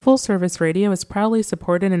Full Service Radio is proudly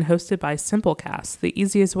supported and hosted by Simplecast, the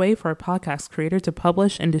easiest way for a podcast creator to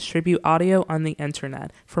publish and distribute audio on the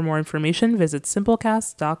internet. For more information, visit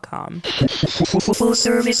simplecast.com. Full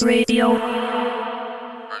Service Radio.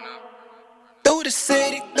 Through the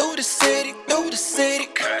city, through the city, through the city.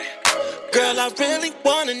 Girl, I really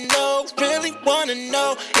wanna know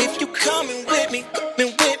if you coming with me,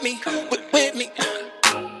 with me.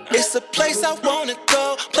 It's a place I wanna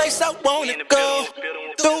go,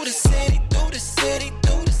 Through the city, through the city,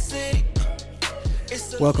 through the city.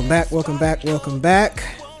 Welcome back.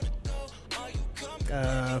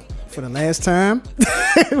 For the last time,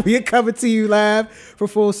 we are coming to you live for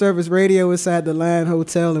Full Service Radio inside the Lion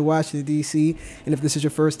Hotel in Washington, D.C. And if this is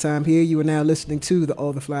your first time here, you are now listening to the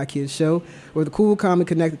All the Fly Kids show, where the cool, calm, and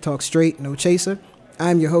connected talk straight, no chaser.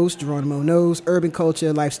 I'm your host, Geronimo Knows, urban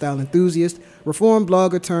culture, lifestyle enthusiast, reformed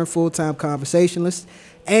blogger turned full-time conversationalist.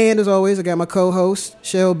 And as always, I got my co-host,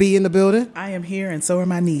 Shell B, in the building. I am here, and so are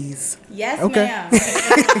my knees. Yes, okay. ma'am.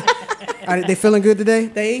 Are they feeling good today?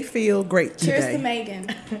 They feel great today. Cheers to Megan.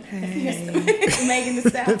 Hey. Megan the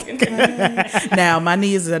Stallion. Now, my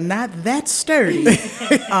knees are not that sturdy,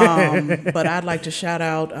 but I'd like to shout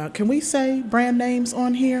out, can we say brand names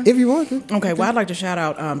on here? If you want to. Okay, well, I'd like to shout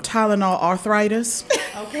out Tylenol Arthritis.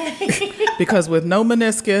 Okay. Because with no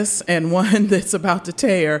meniscus and one that's about to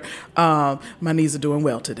tear, my knees are doing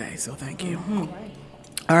well today, so thank you. Mm-hmm.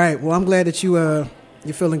 All right, well, I'm glad that you're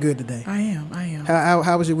feeling good today. I am.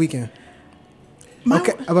 How was your weekend?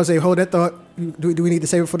 Okay, I was about to say, hold that thought. Do we need to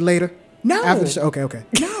save it for later? No. After the show? Okay.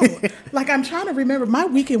 No. Like, I'm trying to remember. My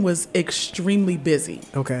weekend was extremely busy.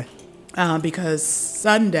 Okay. Because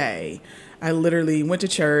Sunday, I literally went to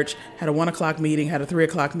church, had a 1 o'clock meeting, had a 3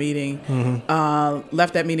 o'clock meeting,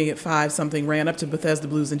 left that meeting at 5 something, ran up to Bethesda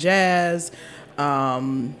Blues and Jazz,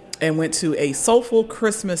 and went to a soulful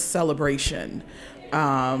Christmas celebration.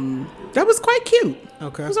 That was quite cute.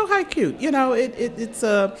 Okay. It was quite cute. You know, it's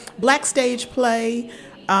a black stage play,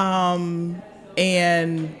 and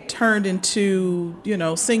turned into,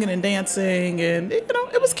 singing and dancing, and it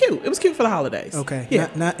was cute. It was cute for the holidays. Okay. Yeah.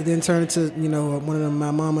 Not it didn't turn into, one of them my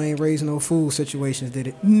mama ain't raising no fool situations, did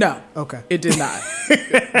it? No. Okay. It did not.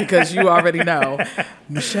 Because you already know,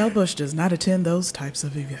 Michelle Bush does not attend those types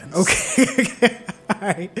of events. Okay. All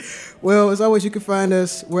right. Well, as always, you can find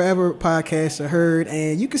us wherever podcasts are heard,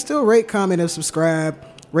 and you can still rate, comment, and subscribe.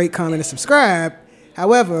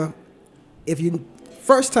 However, if you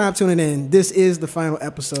first time tuning in, this is the final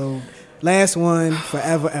episode, last one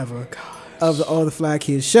forever ever of the All the Fly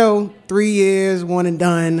Kids show. 3 years, one and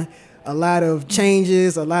done. A lot of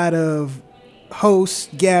changes, a lot of hosts,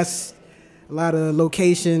 guests, a lot of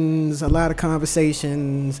locations, a lot of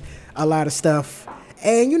conversations, a lot of stuff.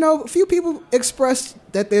 And, a few people expressed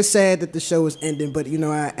that they're sad that the show is ending. But,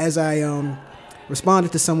 as I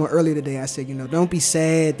responded to someone earlier today, I said, don't be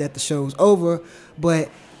sad that the show's over, but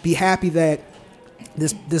be happy that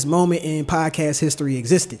this moment in podcast history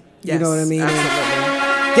existed. Yes, you know what I mean?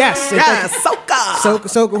 Absolutely. Yes. Soca.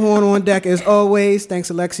 Soca horn on deck as always. Thanks,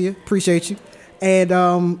 Alexia. Appreciate you.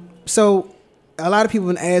 And so a lot of people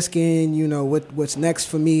have been asking, what's next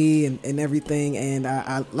for me and everything. And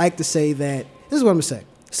I like to say that this is what I'm going to say.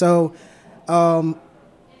 So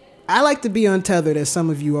I like to be untethered, as some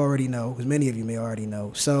of you already know, because many of you may already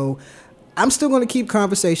know. So I'm still going to keep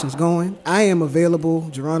conversations going. I am available.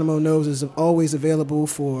 Geronimo Knows is always available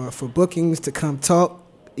for bookings to come talk.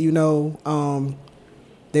 There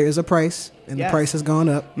is a price, and the price has gone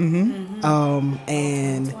up. Mm-hmm.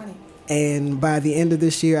 And by the end of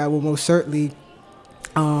this year, I will most certainly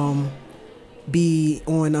be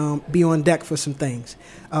on deck for some things.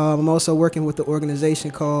 I'm also working with the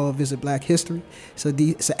organization called Visit Black History. So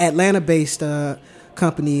it's an Atlanta-based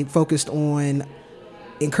company focused on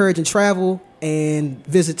encouraging travel and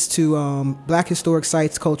visits to Black historic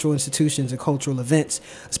sites, cultural institutions, and cultural events.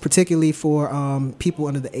 It's particularly for people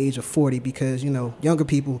under the age of 40 because, younger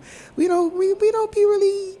people, we don't be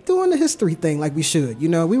really doing the history thing like we should.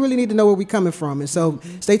 We really need to know where we're coming from. And so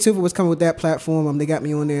stay tuned for what's coming with that platform. They got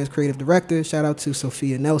me on there as creative director. Shout out to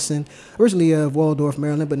Sophia Nelson, originally of Waldorf,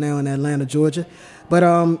 Maryland, but now in Atlanta, Georgia. But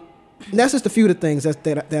that's just a few of the things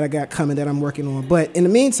that I got coming that I'm working on. But in the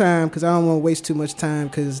meantime, because I don't want to waste too much time,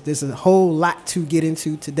 because there's a whole lot to get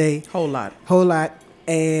into today. Whole lot.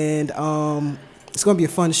 And it's going to be a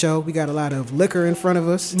fun show. We got a lot of liquor in front of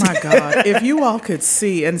us. My God. If you all could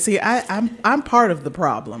see, I'm part of the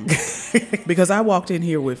problem. Because I walked in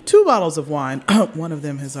here with 2 bottles of wine. One of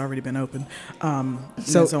them has already been opened.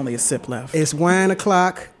 So there's only a sip left. It's wine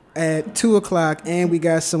o'clock. at 2:00, and we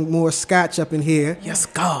got some more scotch up in here. Yes,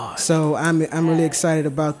 God. So I'm really excited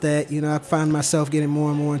about that. You know, I find myself getting more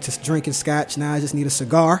and more into drinking scotch. Now I just need a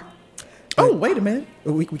cigar. Oh, wait a minute.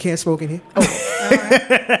 We can't smoke in here.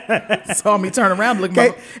 Saw me turn around and look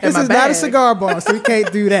at my This is bag. not a cigar bar, so we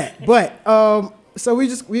can't do that. But so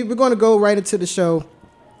we're going to go right into the show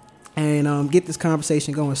and get this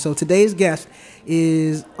conversation going. So today's guest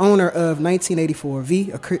is owner of 1984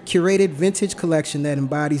 V, a curated vintage collection that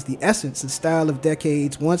embodies the essence and style of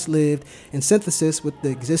decades once lived in synthesis with the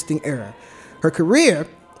existing era. Her career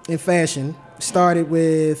in fashion started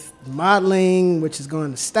with modeling, which is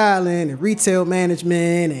going to styling and retail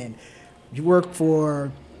management, and you work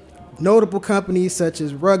for notable companies such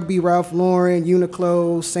as Rugby, Ralph Lauren,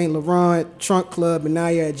 Uniqlo, Saint Laurent, Trunk Club, and now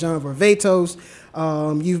you're at John Varvatos.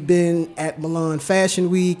 You've been at Milan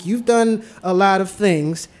Fashion Week. You've done a lot of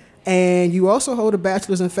things, and you also hold a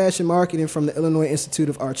bachelor's in fashion marketing from the Illinois Institute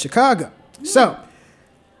of Art, Chicago. So,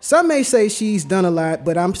 some may say she's done a lot,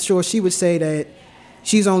 but I'm sure she would say that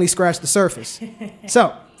she's only scratched the surface.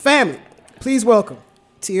 So, family, please welcome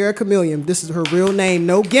Tiara Chameleon. This is her real name,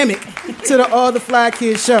 no gimmick, to the All the Fly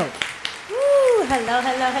Kids show. Woo, hello.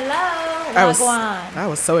 I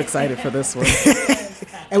was so excited for this one.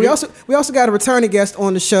 And we also got a returning guest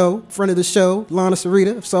on the show, friend of the show, Lana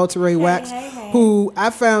Syreeta of Terrae Wax, who I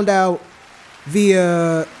found out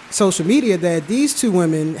via social media that these two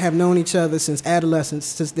women have known each other since adolescence,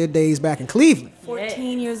 since their days back in Cleveland.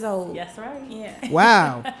 14 years old. That's right. Yeah.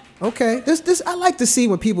 Wow. Okay. This I like to see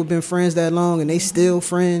when people have been friends that long and they still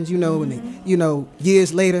friends, and they,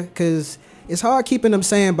 years later, because it's hard keeping them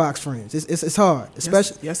sandbox friends. It's hard,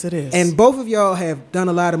 especially. Yes, it is. And both of y'all have done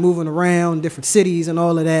a lot of moving around, different cities and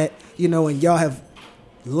all of that, and y'all have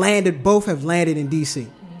both have landed in D.C.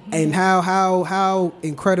 And how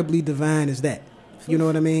incredibly divine is that? You know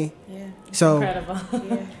what I mean? Yeah. So, Incredible.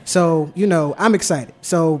 Yeah. so I'm excited.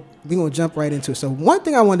 So we're going to jump right into it. So one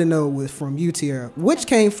thing I wanted to know was from you, Tiara, which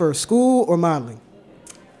came first, school or modeling?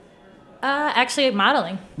 Actually,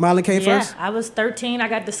 modeling. Modeling came first? I was 13. I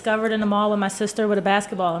got discovered in the mall with my sister with a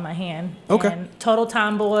basketball in my hand. Okay. And total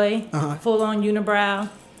tomboy, Uh-huh. full-on unibrow.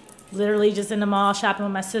 Literally just in the mall shopping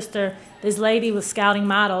with my sister. This lady was scouting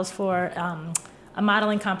models for a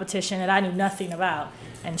modeling competition that I knew nothing about.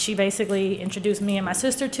 And she basically introduced me and my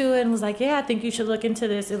sister to it and was like, yeah, I think you should look into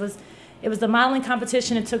this. It was the modeling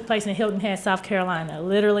competition that took place in Hilton Head, South Carolina.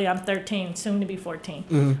 Literally, I'm 13, soon to be 14.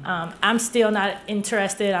 Mm-hmm. I'm still not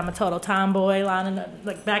interested. I'm a total tomboy.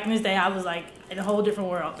 Like back in this day, I was like in a whole different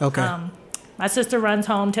world. Okay. My sister runs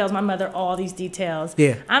home, tells my mother all these details.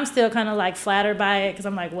 Yeah. I'm still kind of like flattered by it because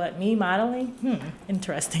I'm like, what, me modeling?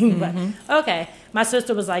 Interesting. But okay. My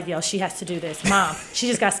sister was like, yo, she has to do this. Mom, she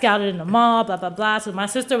just got scouted in the mall, blah, blah, blah. So my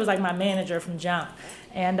sister was like my manager from jump.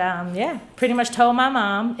 And pretty much told my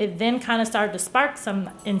mom. It then kind of started to spark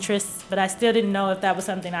some interest, but I still didn't know if that was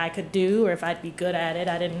something I could do or if I'd be good at it.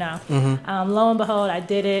 I didn't know. Lo and behold, I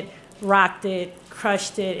did it, rocked it,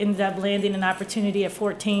 crushed it, ended up landing an opportunity at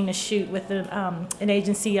 14 to shoot with an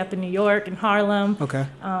agency up in New York in Harlem. Okay.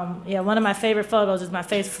 One of my favorite photos is my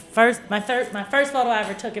first photo I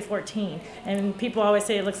ever took at 14. And people always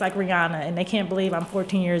say it looks like Rihanna, and they can't believe I'm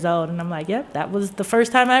 14 years old. And I'm like, yep, that was the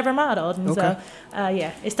first time I ever modeled. And Okay.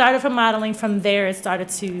 so, it started from modeling. From there, it started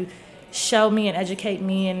to show me and educate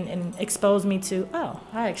me and expose me to,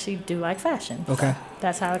 I actually do like fashion. Okay. So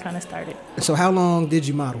that's how it kind of started. So how long did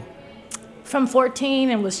you model? From 14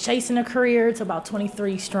 and was chasing a career to about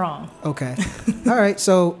 23 strong. Okay. All right.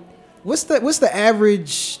 So what's the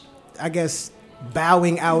average, I guess,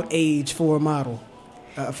 bowing out age for a model,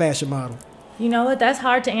 a fashion model? You know what? That's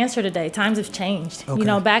hard to answer today. Times have changed.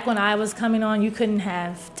 Okay. Back when I was coming on, you couldn't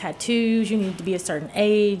have tattoos. You needed to be a certain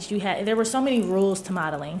age. There were so many rules to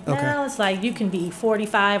modeling. Okay. Now it's like you can be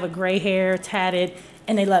 45 with gray hair, tatted,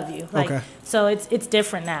 and they love you. Okay. So it's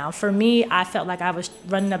different now. For me, I felt like I was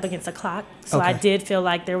running up against a clock. So I Okay. did feel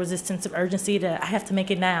like there was this sense of urgency that I have to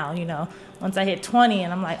make it now. Once I hit 20,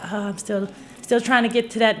 and I'm like, I'm still trying to get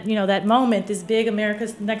to that, that moment, this big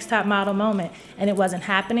America's Next Top Model moment, and it wasn't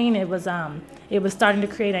happening. It was starting to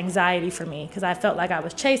create anxiety for me because I felt like I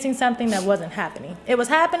was chasing something that wasn't happening. It was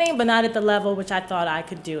happening, but not at the level which I thought I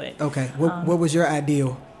could do it. Okay. What was your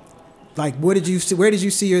ideal? Like, where did you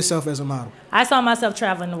see yourself as a model? I saw myself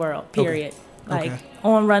traveling the world, period. Okay.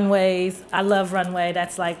 On runways. I love runway.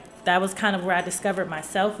 That was kind of where I discovered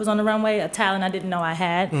myself, was on the runway, a talent I didn't know I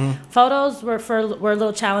had. Photos were a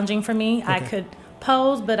little challenging for me. I could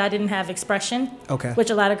pose, but I didn't have expression. Okay. Which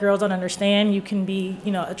a lot of girls don't understand. You can be,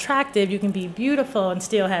 attractive, you can be beautiful and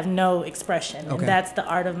still have no expression. Okay. And that's the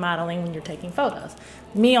art of modeling when you're taking photos.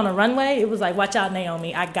 Me on a runway, it was like, watch out,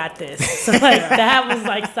 Naomi, I got this. So that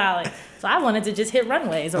was solid. So I wanted to just hit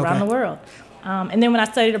runways around the world. And then when I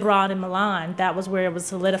studied abroad in Milan, that was where it was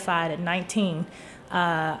solidified at 19.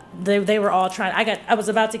 They were all trying. I was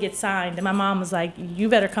about to get signed, and my mom was like, "You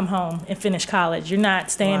better come home and finish college. You're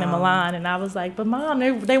not staying in Milan." And I was like, "But Mom,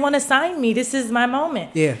 they want to sign me. This is my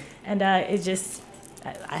moment." Yeah. And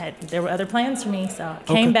there were other plans for me, so I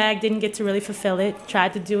came back, didn't get to really fulfill it.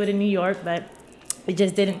 Tried to do it in New York, but it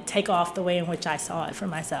just didn't take off the way in which I saw it for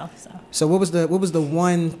myself. So what was the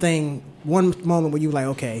one moment where you were like,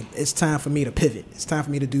 okay, it's time for me to pivot. It's time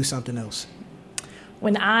for me to do something else?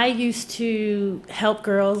 When I used to help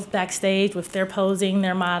girls backstage with their posing,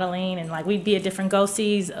 their modeling, and we'd be at different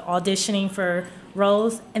go-sees auditioning for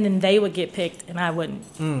roles, and then they would get picked and I wouldn't.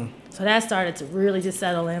 So that started to really just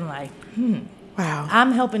settle in Wow.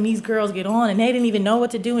 I'm helping these girls get on and they didn't even know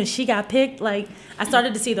what to do and she got picked. I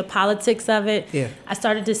started to see the politics of it. Yeah. I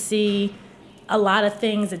started to see a lot of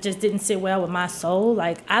things that just didn't sit well with my soul.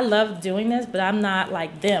 I love doing this, but I'm not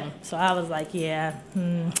like them. So I was like,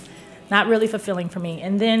 not really fulfilling for me.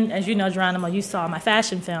 And then, as you know, Geronimo, you saw my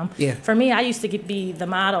fashion film. Yeah. For me, I used to be the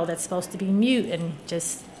model that's supposed to be mute and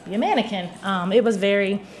just be a mannequin. It was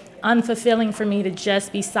very unfulfilling for me to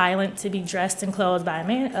just be silent, to be dressed and clothed by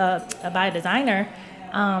a designer.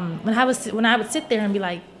 When I would sit there and be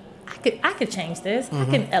like, I could change this. I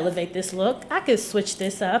can elevate this look. I could switch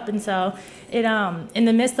this up. And so it in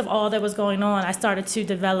the midst of all that was going on, I started to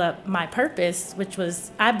develop my purpose, which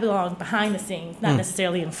was I belong behind the scenes, not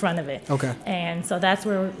necessarily in front of it. Okay. And so that's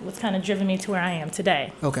what's kind of driven me to where I am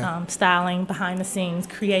today. Okay. Styling behind the scenes,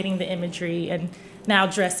 creating the imagery, and now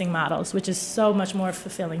dressing models, which is so much more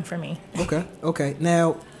fulfilling for me. Okay.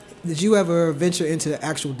 Now, did you ever venture into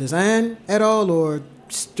actual design at all, or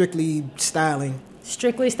strictly styling?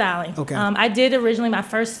 Strictly styling. Okay. I did originally, my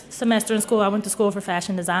first semester in school, I went to school for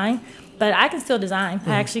fashion design, but I can still design.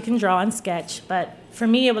 I actually can draw and sketch, but for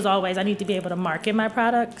me it was always I need to be able to market my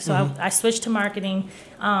product. So I switched to marketing,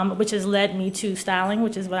 which has led me to styling,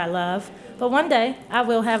 which is what I love. But one day I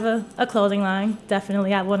will have a clothing line.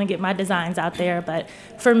 Definitely, I want to get my designs out there. But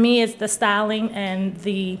for me, it's the styling and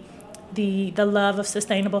the love of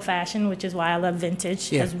sustainable fashion, which is why I love vintage,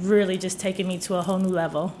 has really just taken me to a whole new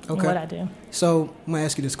level in what I do. So I'm going to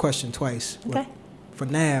ask you this question twice. Okay. For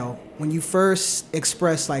now, when you first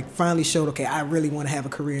expressed, finally showed, okay, I really want to have a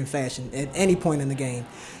career in fashion at any point in the game,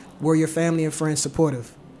 were your family and friends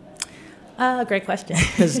supportive? Great question.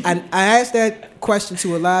 Because I asked that question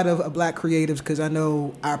to a lot of black creatives because I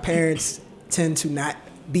know our parents tend to not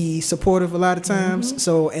be supportive a lot of times.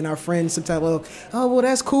 So, and our friends sometimes, well,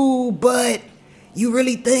 that's cool, but you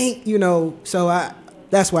really think, so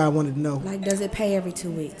that's why I wanted to know. Does it pay every 2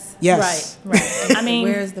 weeks? Yes. Right. I mean,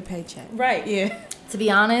 where's the paycheck? Right. Yeah. To be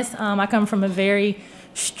honest, I come from a very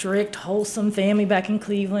strict, wholesome family back in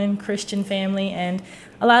Cleveland, Christian family, and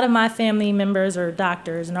a lot of my family members are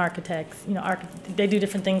doctors and architects. They do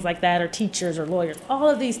different things like that, or teachers or lawyers. All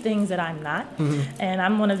of these things that I'm not, and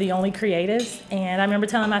I'm one of the only creatives. And I remember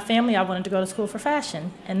telling my family I wanted to go to school for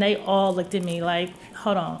fashion, and they all looked at me like,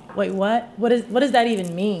 "Hold on, wait, what? What does that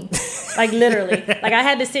even mean?" Literally, I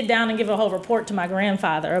had to sit down and give a whole report to my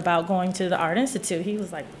grandfather about going to the Art Institute. He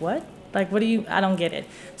was like, "What? What do you, I don't get it."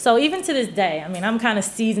 So even to this day, I mean, I'm kind of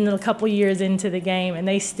seasoned a couple years into the game, and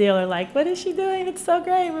they still are like, "What is she doing? It's so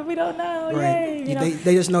great, but we don't know." Right. Yay,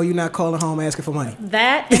 They just know you're not calling home asking for money.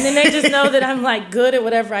 That, and then they just know that I'm good at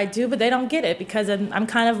whatever I do, but they don't get it because I'm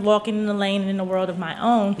kind of walking in the lane and in a world of my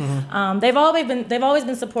own. They've always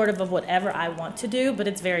been supportive of whatever I want to do, but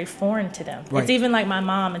it's very foreign to them. Right. It's even like my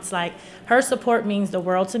mom. It's her support means the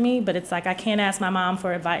world to me, but it's I can't ask my mom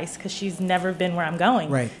for advice because she's never been where I'm going.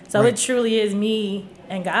 Right. So it truly is me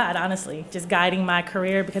and God, honestly, just guiding my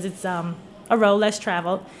career because it's a road less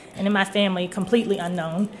traveled, and in my family, completely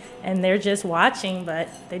unknown, and they're just watching, but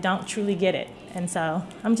they don't truly get it. And so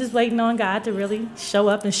I'm just waiting on God to really show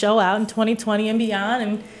up and show out in 2020 and beyond,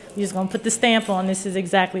 and we're just going to put the stamp on this is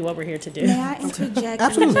exactly what we're here to do. May I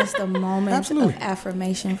interject in just a moment of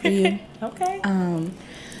affirmation for you? Okay.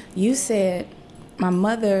 You said, my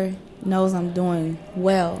mother knows I'm doing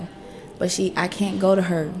well, but I can't go to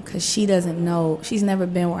her because she doesn't know. She's never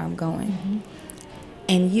been where I'm going.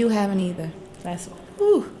 And you haven't either. That's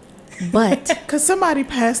But because somebody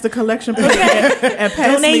passed the collection plate and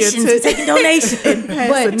passed donations, me taking donations, and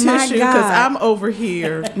passed a tissue because I'm over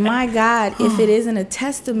here. My God, if it isn't a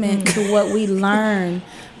testament to what we learn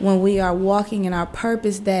when we are walking in our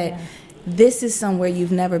purpose, that this is somewhere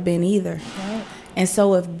you've never been either. Right. And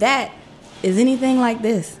so if that is anything like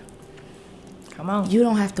this, Come on. you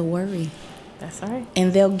don't have to worry. That's right.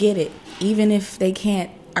 And they'll get it, even if they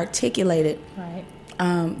can't articulate it. Right.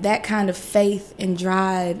 That kind of faith and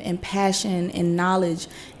drive and passion and knowledge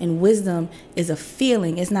and wisdom is a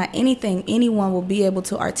feeling. It's not anything anyone will be able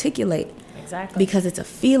to articulate. Exactly. Because it's a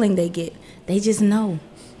feeling they get. They just know.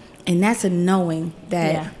 And that's a knowing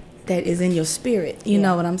that that is in your spirit. You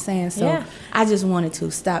know what I'm saying? So I just wanted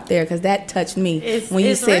to stop there because that touched me when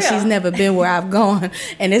you said real. she's never been where I've gone.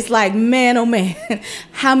 And it's like, man, oh man,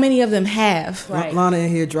 how many of them have? Right. Lana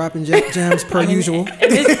in here dropping gems per usual.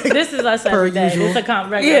 And this is us every day. usual. It's a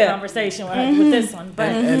regular conversation with this one.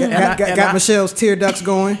 But Got Michelle's tear ducts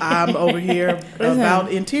going. I'm over here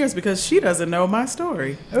about in tears because she doesn't know my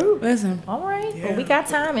story. Ooh. Listen. all right. Yeah. Well, we got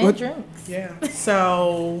time and drinks. Yeah.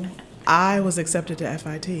 So I was accepted to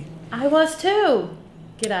FIT. I was too.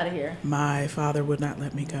 Get out of here. My father would not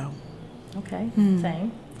let me go. Okay.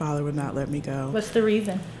 Same. Father would not let me go. What's the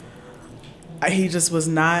reason? He just was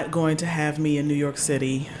not going to have me in New York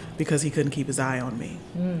City because he couldn't keep his eye on me.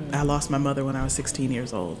 I lost my mother when I was 16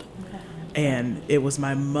 years old. Okay. And it was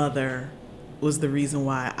my mother was the reason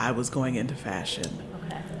why I was going into fashion.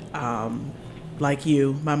 Okay. Like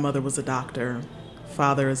you, my mother was a doctor.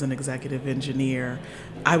 Father is an executive engineer.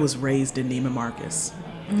 I was raised in Neiman Marcus.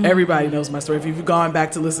 Everybody knows my story. If you've gone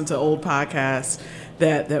back to listen to old podcasts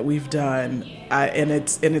that we've done, and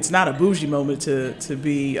it's not a bougie moment to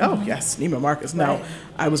be, oh yes, Neiman Marcus. No, Right.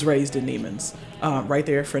 I was raised in Neiman's, right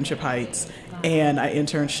there at Friendship Heights, and I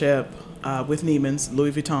internship with Neiman's,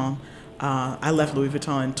 Louis Vuitton. I left Louis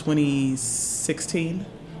Vuitton in 2016,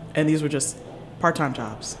 and these were just part-time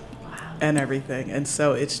jobs. And everything. And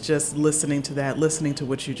so it's just listening to that, listening to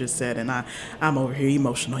what you just said, and I'm over here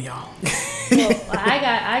emotional, y'all. Well,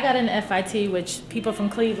 I got an FIT, which people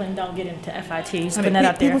from Cleveland don't get into FIT. Just putting that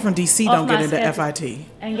out there. People from DC Off don't my get into schedule. FIT.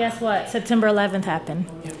 And guess what? September 11th happened.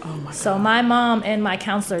 Oh my God. So my mom and my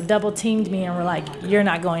counselor double teamed me and were like, "You're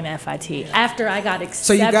not going to FIT." After I got accepted.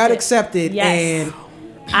 So you got accepted, Yes. and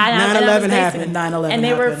 9/11 happened. 9/11 and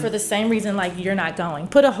they were happened. for the same reason, like, you're not going.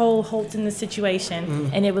 Put a whole halt in the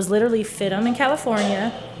situation. And it was literally FITM in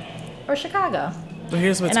California or Chicago. But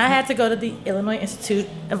here's what's And I had to go to the Illinois Institute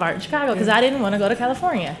of Art in Chicago because I didn't want to go to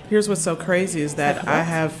California. Here's what's so crazy is that I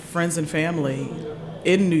have friends and family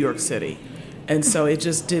in New York City. And so it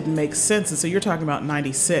just didn't make sense. And so you're talking about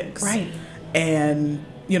 96. Right. And,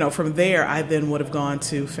 from there, I then would have gone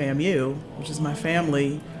to FAMU, which is my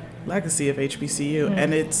family legacy of HBCU.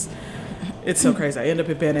 And it's so crazy. I end up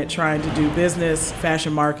at Bennett trying to do business,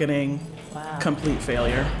 fashion marketing, complete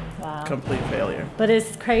failure. Wow. Complete failure. But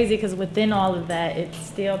it's crazy because within all of that, it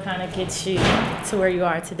still kind of gets you to where you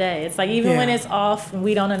are today. It's like even when it's off and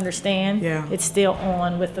we don't understand, it's still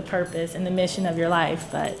on with the purpose and the mission of your life.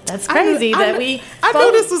 But that's crazy I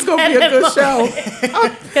knew this was going to be a good show.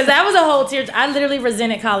 Because that was a whole tear. I literally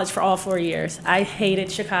resented college for all 4 years. I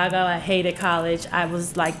hated Chicago. I hated college. I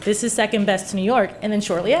was like, this is second best to New York. And then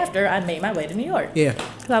shortly after, I made my way to New York. Yeah.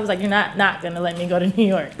 Because I was like, you're not going to let me go to New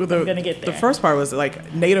York. I'm going to get there. The first part was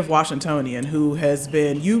like native Washingtonian who has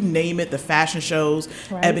been, you name it, the fashion shows,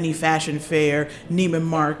 Ebony Fashion Fair, Neiman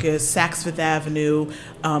Marcus, Saks Fifth Avenue,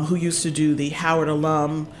 who used to do the Howard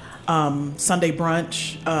alum Sunday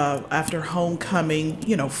brunch after homecoming,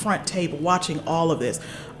 front table, watching all of this.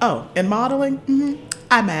 Oh, and modeling,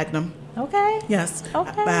 I Magnum. Okay. Yes.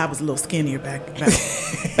 Okay. I was a little skinnier back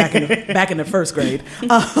in the first grade.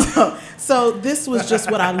 So this was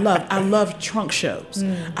just what I loved. I loved trunk shows.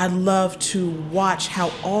 I loved to watch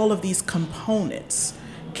how all of these components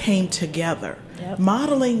came together. Yep.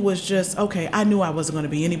 Modeling was just, okay, I knew I wasn't going to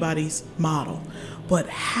be anybody's model. But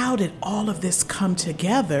how did all of this come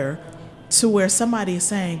together to where somebody is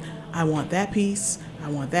saying, I want that piece, I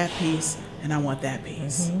want that piece, and I want that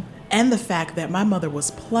piece? Mm-hmm. And the fact that my mother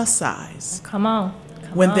was plus size. Come on.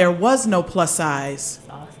 When there was no plus size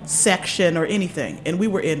section or anything. And we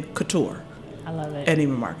were in couture. I love it. At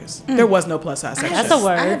Neiman Marcus. There was no plus size section. That's a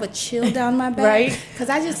word. I have a chill down my back. Right? Because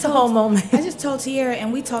I just told, a whole moment. I just told Tiara,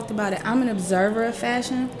 and we talked about it. I'm an observer of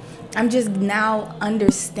fashion. I'm just now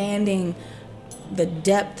understanding the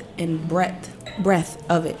depth and breadth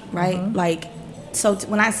of it, right? Mm-hmm. Like, so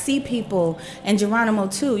when I see people, and Geronimo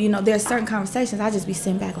too, there's certain conversations, I just be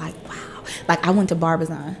sitting back like, wow. Like, I went to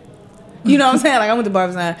Barbizon. You know what I'm saying? Like, I went to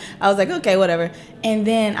Barbizon. I was like, okay, whatever. And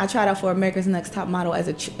then I tried out for America's Next Top Model as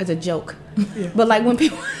a joke. Yeah. But like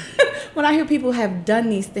when I hear people have done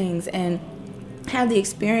these things and have the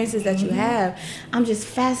experiences that you have, I'm just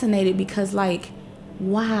fascinated because like,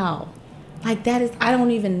 wow. Like that is, I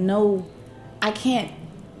don't even know. I can't.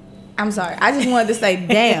 I'm sorry. I just wanted to say,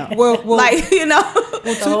 damn. Well, like,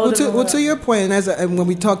 To your point, and when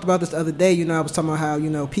we talked about this the other day, I was talking about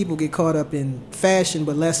how people get caught up in fashion,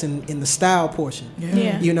 but less in the style portion.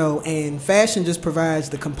 Yeah. And fashion just provides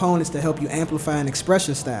the components to help you amplify and express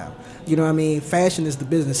your style. You know what I mean? Fashion is the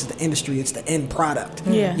business, it's the industry, it's the end product.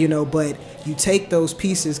 Yeah. But you take those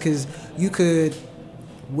pieces because you could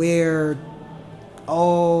wear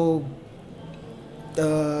all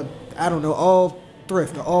all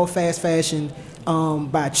thrift or all fast fashion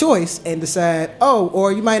by choice and decide,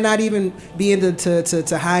 or you might not even be into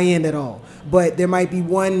to high end at all. But there might be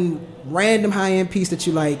one random high end piece that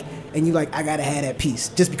you like, and you like, I gotta have that piece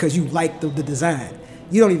just because you like the design.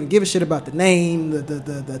 You don't even give a shit about the name,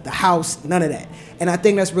 the house, none of that. And I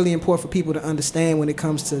think that's really important for people to understand when it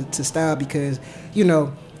comes to style because,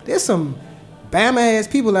 there's some Bama ass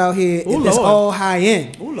people out here that's all high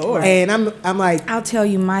end. Oh Lord. And I'm like, I'll tell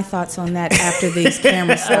you my thoughts on that after these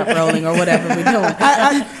cameras stop rolling or whatever we're doing.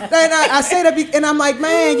 I say that, and I'm like,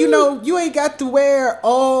 man, you ain't got to wear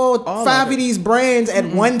all five of these brands at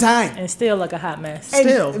one time and still look a hot mess. And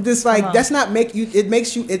still, just like that's not make you. It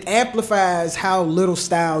makes you. It amplifies how little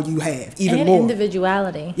style you have even and more.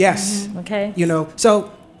 Individuality. Yes. Okay.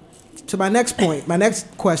 So. To my next point, my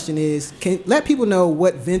next question is, can let people know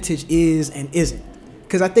what vintage is and isn't?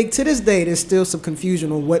 Because I think to this day, there's still some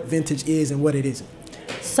confusion on what vintage is and what it isn't.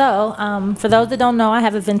 So, for those that don't know, I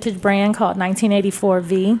have a vintage brand called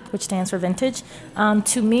 1984V, which stands for vintage.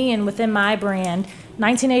 To me and within my brand,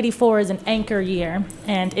 1984 is an anchor year,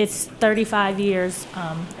 and it's 35 years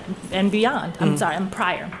and beyond. I'm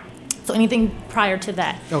prior. So anything prior to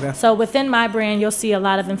that. Okay. So within my brand, you'll see a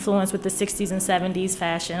lot of influence with the 60s and 70s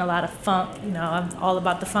fashion, a lot of funk. I'm all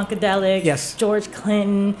about the funkadelic. Yes. George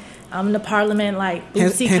Clinton, the Parliament, like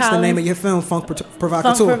Bootsy Hence Collins. the name of your film, Funk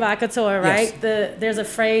Provocateur. Funk Provocateur, right? Yes. There's a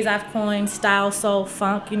phrase I've coined, style, soul,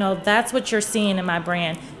 funk. That's what you're seeing in my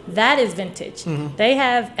brand. That is vintage. Mm-hmm.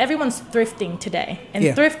 Everyone's thrifting today. And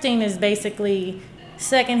thrifting is basically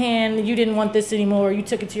secondhand. You didn't want this anymore. You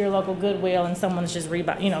took it to your local Goodwill, and someone's just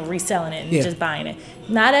reselling it and just buying it.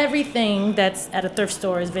 Not everything that's at a thrift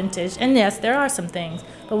store is vintage, and yes, there are some things.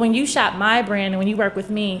 But when you shop my brand and when you work with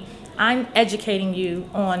me, I'm educating you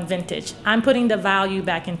on vintage. I'm putting the value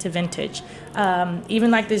back into vintage. Even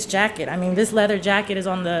like this jacket. This leather jacket is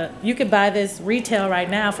you could buy this retail right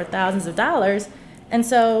now for thousands of dollars. And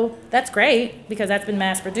so that's great because that's been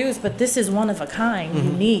mass produced, but this is one of a kind,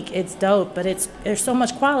 unique, it's dope, but there's so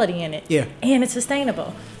much quality in it. Yeah. And it's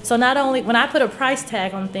sustainable. So not only when I put a price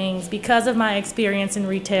tag on things, because of my experience in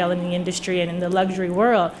retail, in the industry, and in the luxury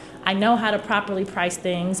world, I know how to properly price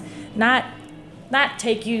things, not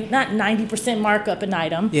 90% markup an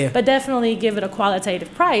item, but definitely give it a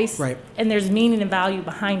qualitative price. Right. And there's meaning and value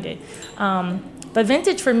behind it. But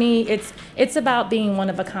vintage for me, it's about being one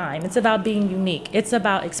of a kind. It's about being unique. It's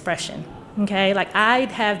about expression. Okay, like I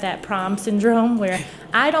have that prom syndrome where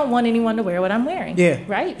I don't want anyone to wear what I'm wearing. Yeah.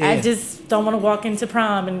 Right. Yeah. I just don't want to walk into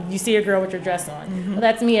prom and you see a girl with your dress on. Mm-hmm. Well,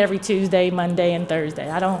 that's me every Tuesday, Monday, and Thursday.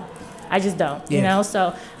 I just don't. Yeah.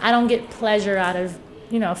 So I don't get pleasure out of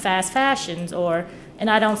fast fashions and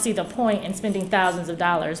I don't see the point in spending thousands of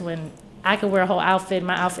dollars when I could wear a whole outfit.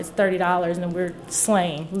 My outfit's $30, and we're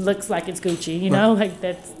slaying. Looks like it's Gucci, Like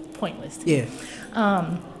that's pointless. Yeah.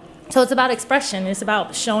 So it's about expression. It's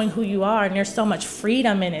about showing who you are, and there's so much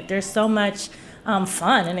freedom in it. There's so much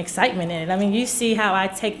fun and excitement in it. You see how I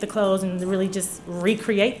take the clothes and really just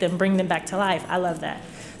recreate them, bring them back to life. I love that.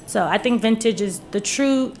 So I think vintage is the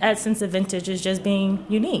true essence of vintage is just being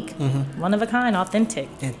unique, one of a kind, authentic.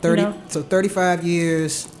 And 35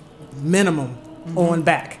 years minimum on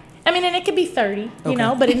back. And it could be 30,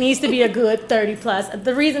 but it needs to be a good 30 plus.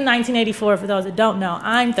 The reason 1984, for those that don't know,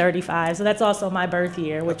 I'm 35, so that's also my birth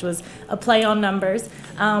year, which was a play on numbers.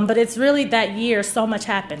 But it's really that year, so much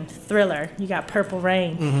happened. Thriller, you got Purple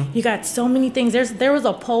Rain, you got so many things. There was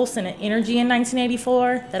a pulse and an energy in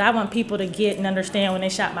 1984 that I want people to get and understand when they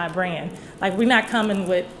shop my brand. Like, we're not coming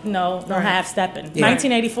with no half-stepping. Yeah.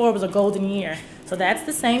 1984 was a golden year. So that's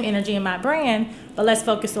the same energy in my brand, but let's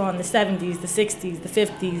focus on the 70s, the 60s, the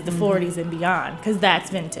 50s, the 40s, and beyond, because that's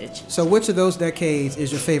vintage. So which of those decades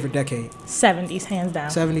is your favorite decade? 70s, hands down.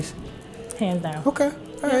 70s? Hands down. Okay,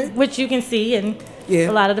 all right. Which you can see in a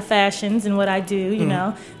lot of the fashions and what I do, you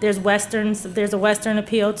know. There's a Western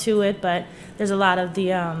appeal to it, but there's a lot of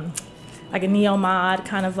the... like a neo-mod,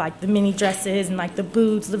 kind of like the mini dresses and like the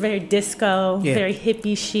boots, the very disco, very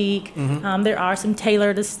hippie chic. There are some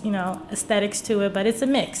tailored, aesthetics to it, but it's a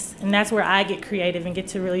mix. And that's where I get creative and get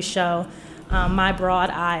to really show my broad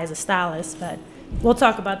eye as a stylist. But we'll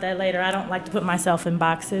talk about that later. I don't like to put myself in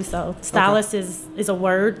boxes. So stylist is a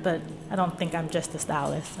word, but I don't think I'm just a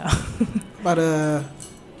stylist. So. About a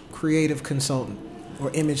creative consultant.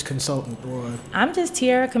 or image consultant? Or I'm just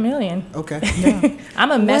Tiara Chameleon. okay,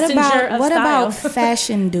 I'm a messenger of what style. about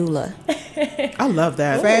fashion doula? I love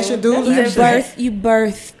that. fashion doula. You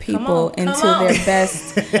birth people come into on. their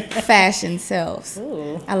best fashion selves.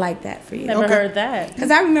 Ooh, I like that for you. never heard that.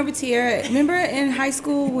 Because I remember Tiara. Remember in high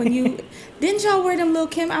school when you didn't y'all wear them little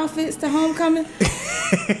Kim outfits to homecoming?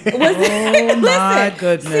 Oh my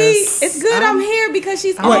goodness! See, it's good I'm here because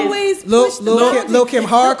she's always pushed the Lil Kim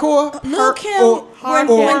hardcore. Lil Kim,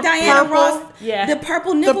 when Diana Ross, the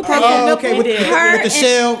purple nipple paint. Oh, okay, with the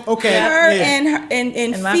shell. Okay, her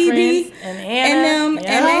and my Phoebe friends, and Anna, them,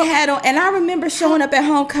 and they had on. And I remember showing up at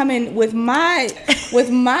homecoming with my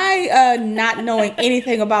not knowing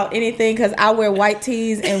anything about anything because I wear white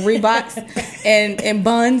tees and Reeboks and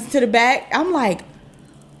buns to the back. I'm like.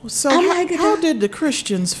 So how did the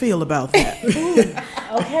Christians feel about that?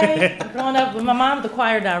 Okay, growing up with my mom, the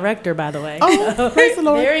choir director, by the way. Oh, praise the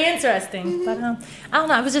Lord. Very interesting. But I don't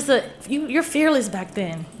know. It was just you're fearless back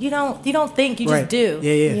then. You don't think, you just do.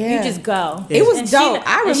 Yeah. You just go. It was And dope.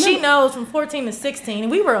 I remember. And she knows from 14 to 16,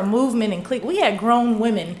 we were a movement in Cleveland. We had grown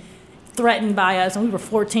women threatened by us, and we were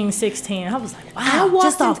 14, 16. I was like, wow.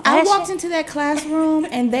 I walked into that classroom,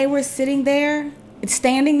 and they were sitting there,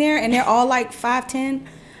 standing there, and they're all like 5'10",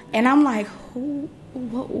 and I'm like,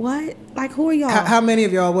 what? Like, who are y'all? How many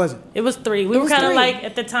of y'all was it? It was 3. We were kind of like,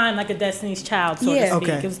 at the time, like a Destiny's Child, so to speak.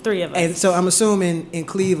 Okay. It was 3 of us. And so I'm assuming in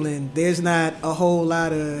Cleveland, there's not a whole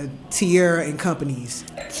lot of Tiara and companies.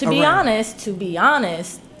 To be honest,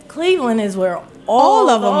 Cleveland is where all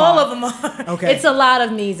of them are. Okay. It's a lot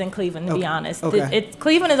of me's in Cleveland, to be honest. Okay.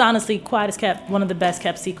 Cleveland is honestly one of the best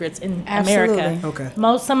kept secrets in America. Okay.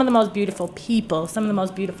 Some of the most beautiful people, some of the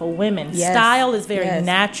most beautiful women. Yes. Style is very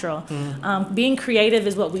natural. Mm-hmm. Being creative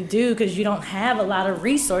is what we do because you don't have a lot of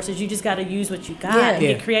resources. You just got to use what you got and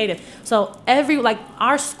get creative. So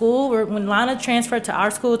our school, when Lana transferred to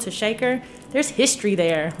our school to Shaker, there's history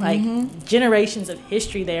there, like generations of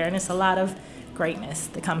history there, and it's a lot of greatness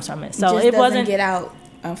that comes from it. So it wasn't get out.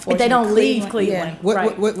 Unfortunately, they don't leave Cleveland.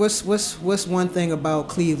 Yeah. What's one thing about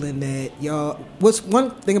Cleveland that y'all? What's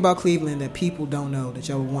one thing about Cleveland that people don't know that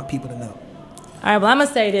y'all would want people to know? All right, well, I'm going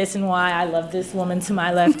to say this and why I love this woman to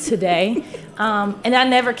my left today. And I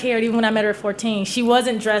never cared, even when I met her at 14. She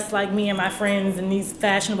wasn't dressed like me and my friends in these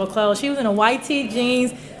fashionable clothes. She was in a white tee,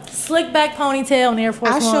 jeans, slick back ponytail, and Air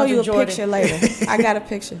Force Ones. I'll show you a Jordan. picture later. I got a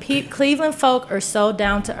picture. Cleveland folk are so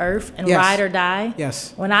down to earth and ride or die.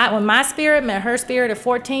 Yes. When my spirit met her spirit at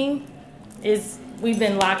 14, we've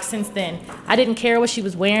been locked since then. I didn't care what she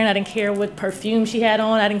was wearing. I didn't care what perfume she had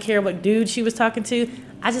on. I didn't care what dude she was talking to.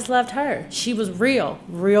 I just loved her. She was real,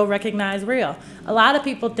 recognized real. A lot of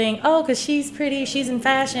people think, oh, because she's pretty, she's in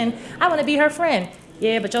fashion, I want to be her friend.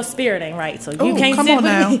 Yeah, but your spirit ain't right, so you can't sit with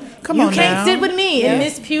me. You can't sit with me in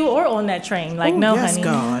this pew or on that train. Like, no, honey.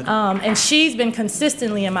 God. And she's been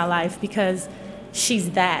consistently in my life because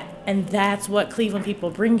she's that, and that's what Cleveland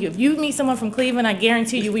people bring you. If you meet someone from Cleveland, I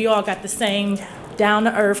guarantee you we all got the same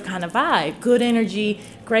down-to-earth kind of vibe. Good energy,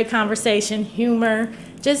 great conversation, humor.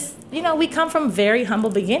 Just, we come from very humble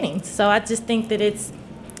beginnings. So I just think that it's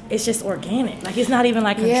just organic. Like, it's not even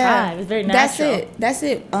like contrived. It's very natural. That's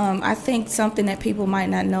it. I think something that people might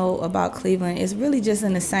not know about Cleveland is really just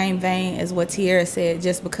in the same vein as what Tiara said,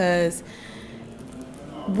 just because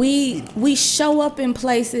we show up in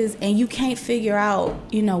places and you can't figure out,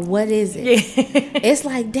 what is it? It's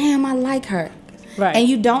like, damn, I like her. Right. And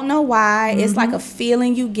you don't know why. It's like a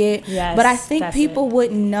feeling you get. Yes, but I think people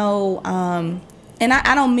wouldn't know, and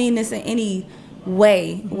I don't mean this in any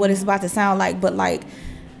way what it's about to sound like, but like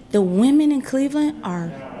the women in Cleveland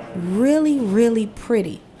are really, really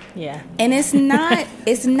pretty. Yeah. And it's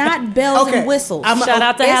not bells and whistles. Shout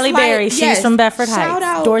out to Halle Berry. She's from Bedford Heights.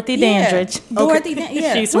 Out, Dorothy Dandridge. Dorothy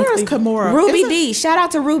Dandridge. She's from Where is Kimora? Ruby D. Shout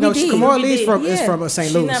out to Ruby D. Kimora Lee is from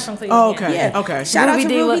St. Louis. She's not from Cleveland. Oh, okay. Yeah. Okay. Shout out to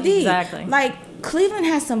Ruby D. Exactly. Like, Cleveland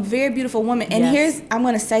has some very beautiful women. And I'm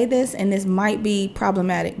going to say this, and this might be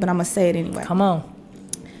problematic, but I'm going to say it anyway. Come on.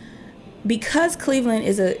 Because Cleveland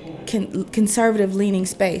is a conservative leaning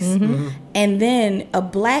space, and then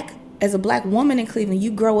as a black woman in Cleveland,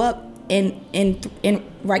 you grow up in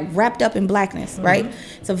wrapped up in blackness, right?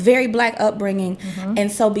 It's a very black upbringing,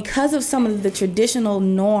 and so because of some of the traditional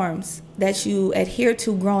norms that you adhere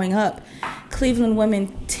to growing up, Cleveland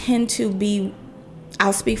women tend to be,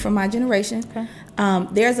 I'll speak from my generation,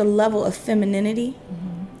 there's a level of femininity,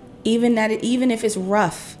 even if it's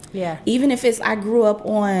rough. Yeah. Even if I grew up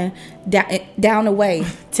on down the way,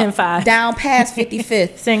 10-5, down past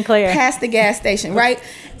 55th, Sinclair, past the gas station, right?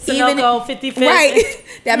 Sunoco 55th. Right.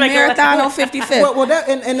 That Make a- marathon on 55th. Well, that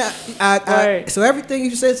I so everything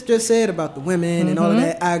you just said about the women and all of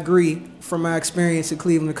that, I agree from my experience in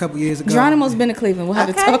Cleveland a couple years ago. Geronimo's been to Cleveland. We'll have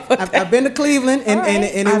to talk about that. I've been to Cleveland, and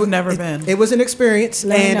I've never been. It was an experience,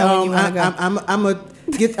 Let me and know when you wanna go. I'm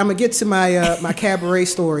gonna get to my my cabaret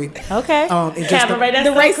story. Okay. And just Cabaret, that's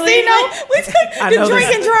The Racino. We took the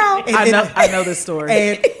drink and drown. I know this story.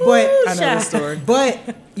 But I know this story. But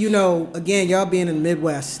again, y'all being in the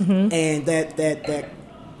Midwest, and that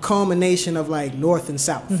culmination of like north and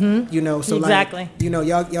south, so Exactly. like,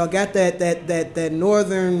 y'all got that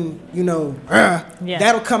northern,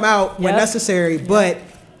 that'll come out when Yep. necessary, but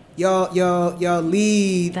y'all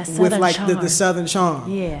lead That with southern like the charm. southern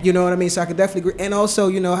charm. Yeah. You know what I mean? So I could definitely agree. And also,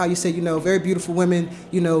 how you say, very beautiful women,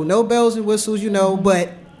 no bells and whistles, but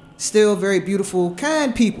still very beautiful,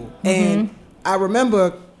 kind people. And I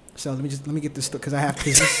remember, so let me get this because I have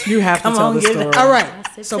to. You have to tell the story. All right.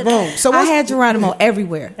 So boom. So I had Geronimo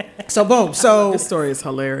everywhere. So boom. So This story is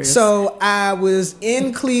hilarious. so I was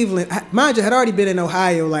in Cleveland. Mind you, I had already been in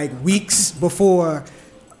Ohio like weeks before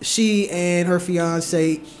she and her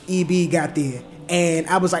fiance EB got there, and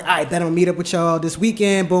I was like, all right, bet I'm gonna meet up with y'all this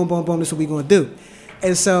weekend. Boom, boom, boom. This is what we gonna do.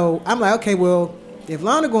 And so I'm like, okay, well, if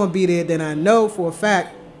Lana gonna be there, then I know for a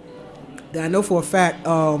fact.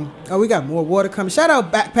 We got more water coming. Shout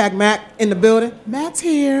out Backpack Mac in the building. Matt's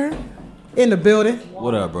here. In the building.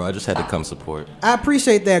 What up, bro? I just had to come support. I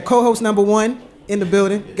appreciate that. Co-host number 1 in the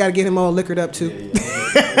building. Got to get him all liquored up too.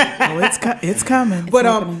 It's coming. But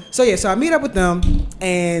so I meet up with them,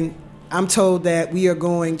 and I'm told that we are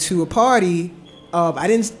going to a party.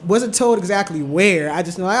 I wasn't told exactly where. I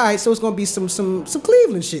just know, all right, so it's gonna be some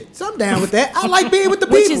Cleveland shit. So I'm down with that. I like being with the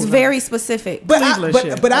people, Which is very specific. But Cleveland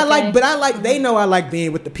shit. I like. They know I like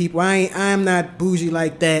being with the people. I'm not bougie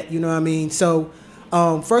like that. You know what I mean? So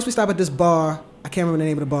first we stop at this bar. I can't remember the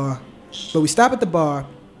name of the bar, but we stop at the bar,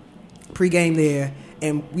 pregame there,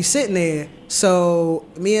 and we sitting there. So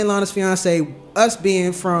me and Lana's fiance, us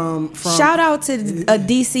being from Shout out to a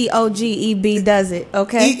DC OG, EB does it,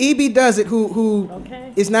 okay? EB does it, who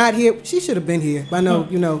is not here. She should have been here. I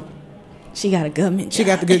know, She got a government job. she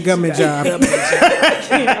got the good government job,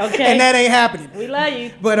 Okay. and that ain't happening. We love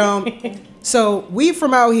you. But so we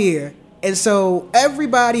from out here, and so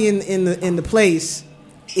everybody in the place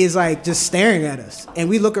is like just staring at us, and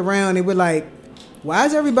we look around and we're like, why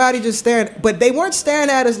is everybody just staring? But they weren't staring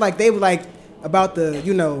at us like they were like about to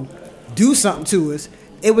do something to us.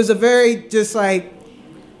 It was a very just like,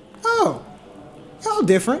 oh, y'all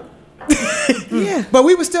different. Yeah. But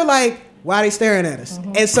we were still like, why are they staring at us?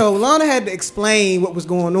 And so Lana had to explain what was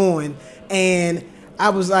going on, and I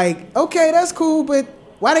was like, okay, that's cool, but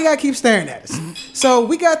why they gotta keep staring at us? So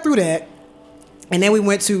we got through that, and then we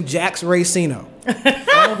went to Jack's Racino.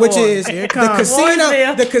 Which is the casino.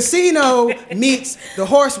 Mooresville. The casino meets the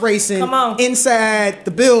horse racing inside the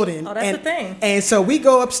building. Oh, that's the thing. And so we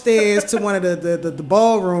go upstairs to one of the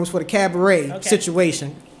ballrooms for the cabaret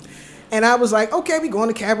situation. And I was like, okay, we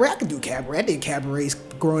going to cabaret. I can do cabaret. I did cabarets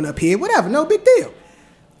growing up here. Whatever, no big deal.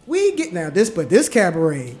 We get now this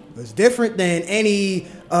cabaret was different than any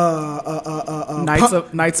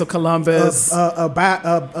Knights of Columbus.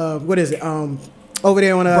 What is it? Over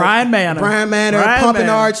there on Bryan Manor, Pumpin'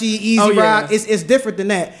 Archie, Easy Rock. Yeah. It's different than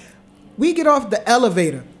that. We get off the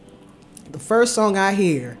elevator. The first song I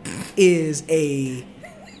hear is a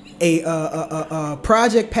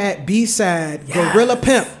Project Pat B-side, Gorilla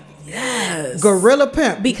Pimp. Yes. Gorilla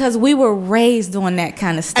Pimp. Because we were raised on that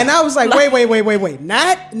kind of stuff. And I was like, wait.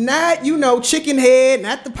 Not Chicken Head,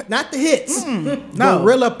 not the hits. No.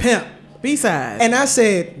 Gorilla Pimp. B-side. And I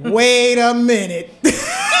said, wait a minute.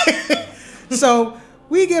 So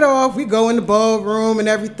we get off, we go in the ballroom and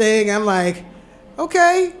everything. I'm like,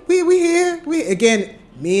 okay, we here. Me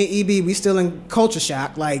and EB, we still in culture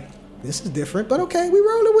shock. Like, this is different, but okay, we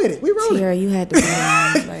rolling with it. We rolling. Tiara, you had to be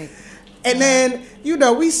like. And then,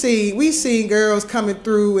 we see girls coming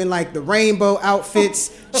through in like the rainbow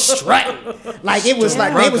outfits, strutting. Like it was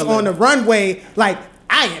like they was on the runway, like,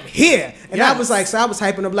 I am here. And I was like, so I was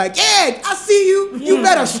hyping up like, yeah, I see you. You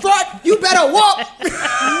better strut. You better walk.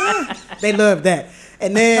 They love that.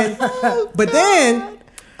 And then, but then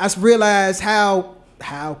I realized how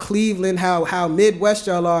Cleveland, how Midwest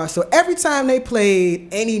y'all are. So every time they played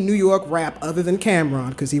any New York rap other than Cameron,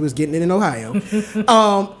 because he was getting it in Ohio,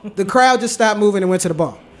 the crowd just stopped moving and went to the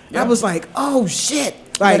bar. Yep. I was like, oh shit.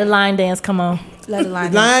 Like, Let a line dance come on. Let a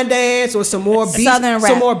line dance or some more Southern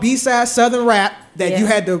rap. Some more B-side Southern rap that you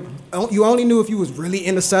had to, you only knew if you was really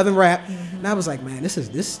into Southern rap. And I was like, man, this is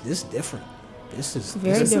different. this is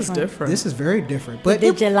Very This is different. different. This is very different. But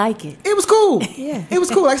Did you like it? it was cool. Yeah. It was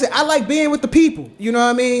cool. Like I said, I like being with the people. You know what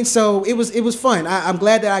I mean? So it was fun. I'm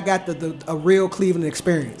glad that I got a real Cleveland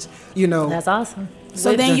experience. You know. That's awesome.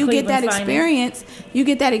 So With then the you get that Cleveland's finest. experience. You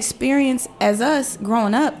get that experience as us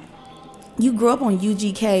growing up. You grew up on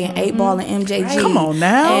UGK and 8 Ball and MJG. Come on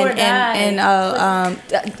now.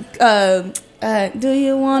 Do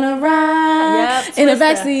you wanna ride Yep, in the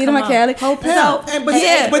Twister. backseat of Come my on. Cali?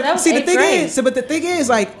 Yeah. So, But that was see, the eighth thing grade. is, but the thing is,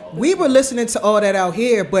 like, we were listening to all that out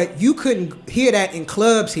here, but you couldn't hear that in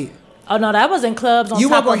clubs here. Oh no, that was in clubs on You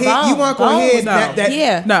weren't top gonna of hear. You weren't gonna Bone. hear No. that.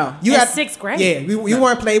 Yeah. No. You In had 6th grade. Yeah, you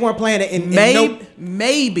weren't playing it in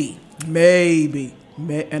Maybe,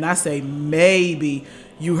 and I say maybe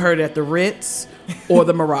you heard at the Ritz or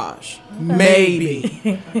the Mirage.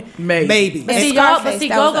 Maybe. maybe. But And see, Scarface,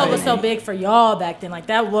 that was Go-Go the was so thing. big for y'all back then. Like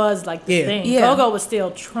that was like the Yeah. thing. Yeah. Go-Go was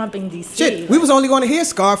still trumping DC. Shit, we was only going to hear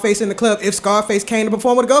Scarface in the club if Scarface came to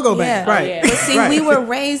perform with a go-go band. Yeah. Right. yeah. But see, Right. we were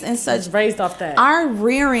raised in such raised off that. our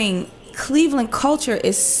rearing. Cleveland culture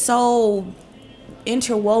is so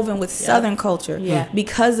interwoven with Southern culture Yeah.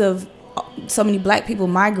 because of so many black people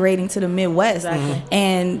migrating to the Midwest. Exactly.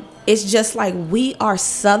 And it's just like we are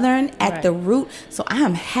Southern at Right. the root. So I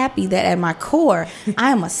am happy that at my core,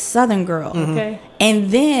 I am a Southern girl. Okay.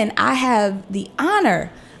 And then I have the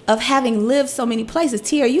honor of having lived so many places.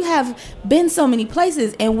 Tiara, you have been so many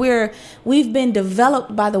places, and we've been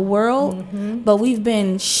developed by the world, but we've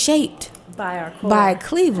been shaped by our core. by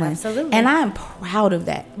Cleveland. Absolutely. And I'm proud of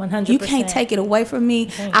that. 100%. You can't take it away from me.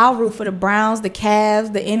 I'll root for the Browns, the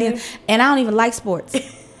Cavs, the Indians, and I don't even like sports.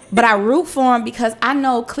 But I root for them because I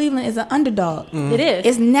know Cleveland is an underdog. It is.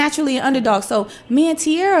 It's naturally an underdog. So me and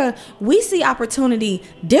Tiara, we see opportunity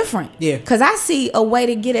different. Yeah. Because I see a way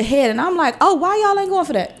to get ahead, and I'm like, oh, why y'all ain't going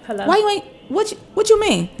for that? Hello? Why you ain't? What you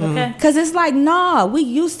mean? Okay. Because it's like, nah, we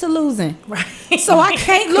used to losing. Right. So I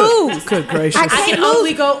can't lose. Good gracious. I I can't can lose.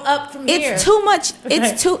 only go up from here. It's too much. It's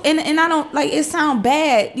Right. too, and I don't like it. Sound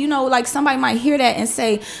bad, you know. Like somebody might hear that and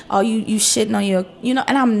say, "Oh, you shitting on your," you know.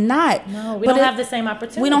 And I'm not. No, we But don't have the same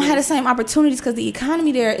opportunity. We don't have the same opportunities because the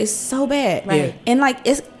economy there is so bad. Right. Yeah. And like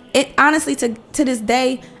it honestly to this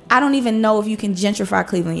day, I don't even know if you can gentrify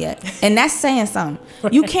Cleveland yet, and that's saying something.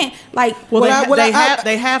 You can't like. Well, Well,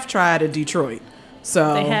 they have tried in Detroit.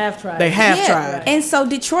 So They have tried. They have Yeah. tried. And so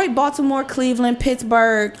Detroit, Baltimore, Cleveland,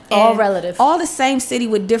 Pittsburgh, All and relative. all the same city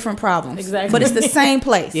with different problems. Exactly. But it's the same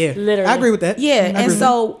place. Yeah, Literally. I agree with that. Yeah, I and agree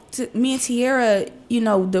so me and Tiara, you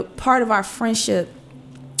know, the part of our friendship,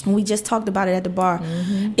 and we just talked about it at the bar,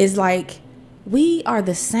 is like we are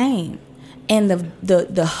the same, and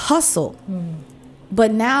the hustle.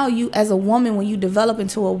 But now you, as a woman, when you develop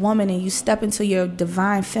into a woman and you step into your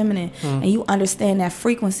divine feminine, and you understand that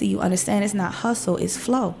frequency, you understand it's not hustle, it's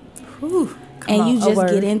flow. And you on, a just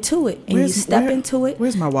word. get into it, and you step into it.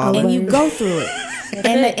 Where's my wallet? And you go through it,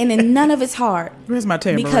 and then none of it's hard. Where's my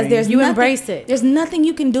tambourine? Because there's You nothing, embrace it. There's nothing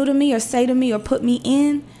you can do to me or say to me or put me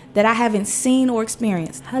in that I haven't seen or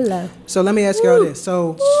experienced. Hello. So let me ask y'all this.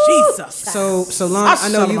 So Jesus. So Lana, I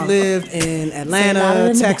know you've lived in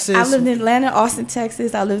Atlanta, Texas. I lived in Atlanta, Austin,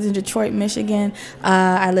 Texas. I lived in Detroit, Michigan.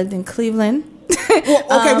 I lived in Cleveland.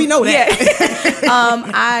 Well, okay, we know that.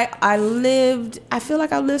 I lived. I feel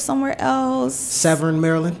like I lived somewhere else. Severn,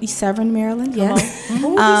 Maryland. Severn, Maryland. Yeah.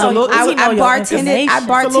 little- I bartended. I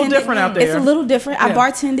bartended. It's a little different out there. It's a little different. I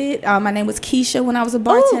bartended. My name was Keisha when I was a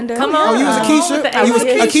bartender. come on. Oh, you was a with the Keisha? You was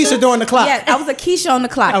a Keisha during the clock. Yeah, I was a Keisha on the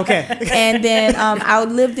clock. Okay. And then I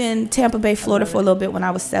lived in Tampa Bay, Florida for a little bit when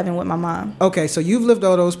I was 7 with my mom. Okay, so you've lived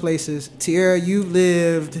all those places. Tiara, you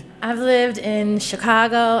lived. I've lived in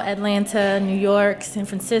Chicago, Atlanta, New York, San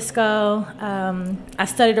Francisco. I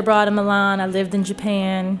studied abroad in Milan. I lived in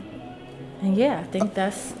Japan. And yeah, I think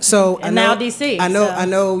that's... So And I know, now DC, I know. so. I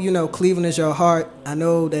know. You know, Cleveland is your heart. I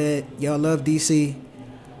know that y'all love DC.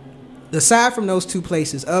 Aside from those two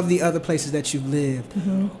places, of the other places that you've lived,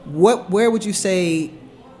 where would you say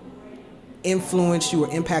influenced you or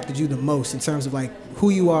impacted you the most in terms of like who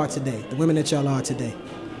you are today, the women that y'all are today,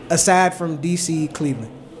 aside from DC,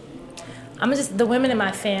 Cleveland? I'm just the women in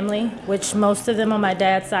my family, which most of them on my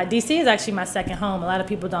dad's side. DC is actually my second home. A lot of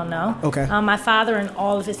people don't know. Okay. My father and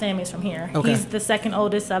all of his family is from here. Okay. He's the second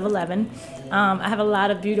oldest of 11. I have a lot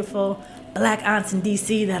of beautiful black aunts in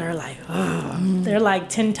DC that are like, they're like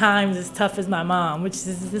 10 times as tough as my mom, which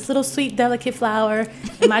is this little sweet, delicate flower.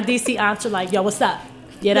 And my DC aunts are like, yo, what's up?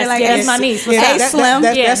 Yeah, that's, like, that's my niece. What's Hey, up? Slim.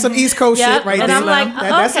 That's some East Coast Yep. shit right And there. I'm like,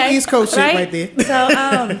 That's some okay, East Coast shit right there.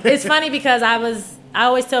 So it's funny because I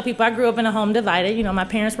always tell people I grew up in a home divided. You know, my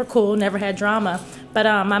parents were cool, never had drama.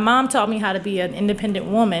 But my mom taught me how to be an independent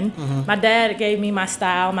woman. My dad gave me my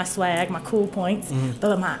style, my swag, my cool points.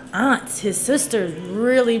 But my aunts, his sisters,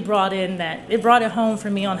 really brought it home for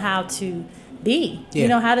me on how to be. Yeah. You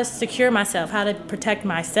know, how to secure myself, how to protect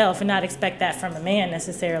myself, and not expect that from a man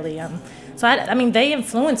necessarily. So I mean, they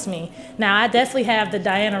influenced me. Now I definitely have the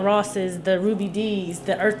Diana Rosses, the Ruby Dees,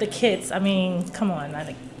 the Eartha Kitts. I mean, come on,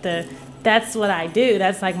 that's what I do.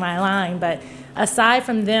 That's like my line. But aside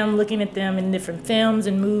from them, looking at them in different films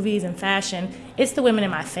and movies and fashion, it's the women in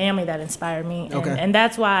my family that inspire me. And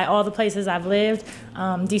that's why all the places I've lived,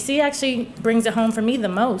 DC actually brings it home for me the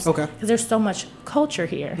most. Because there's so much culture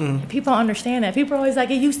here. And people understand that. People are always like,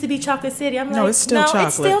 it used to be Chocolate City. I'm like, it's still chocolate.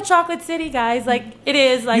 It's still Chocolate City, guys. Like, it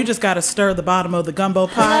is. Like, you just got to stir the bottom of the gumbo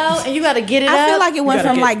pot. And you got to get it I up. feel like it went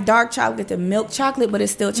from like dark chocolate to milk chocolate, but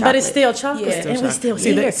it's still chocolate. But it's still chocolate. Yeah. And we're still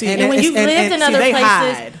See, here. and when you've lived in other they places,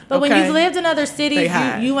 hide, but when okay? you've lived in other cities,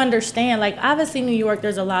 hide. you understand. Like, obviously, New York,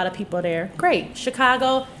 there's a lot of people there. Great.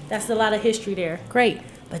 Chicago, that's a lot of history there. Great.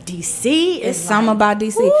 But DC is something about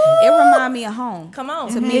DC. It reminds me of home. Come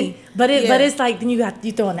on, to me. But it's like then you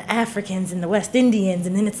throw in the Africans and the West Indians,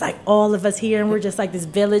 and then it's like all of us here, and we're just like this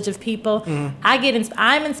village of people. I'm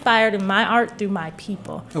inspired in my art through my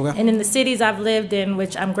people, and in the cities I've lived in,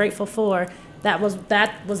 which I'm grateful for. That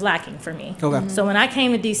was lacking for me. So when I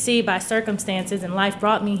came to DC by circumstances and life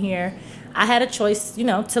brought me here, I had a choice,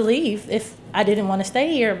 to leave if I didn't want to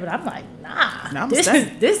stay here. But I'm like, nah,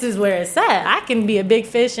 this is where it's at. I can be a big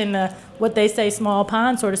fish in what they say small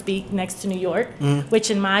pond, so to speak, next to New York,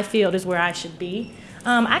 which in my field is where I should be.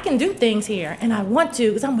 I can do things here, and I want to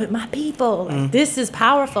because I'm with my people. Like, this is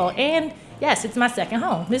powerful. And yes, it's my second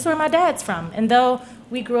home. This is where my dad's from. And though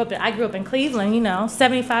I grew up in Cleveland,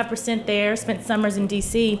 75% there, spent summers in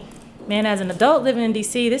DC. Man, as an adult living in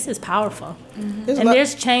DC, this is powerful.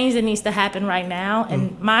 There's change that needs to happen right now.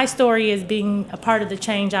 And my story is being a part of the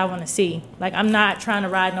change I want to see. Like, I'm not trying to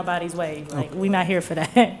ride nobody's wave. Like, we're not here for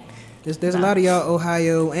that. There's a lot of y'all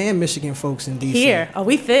Ohio and Michigan folks in DC. Here. Oh,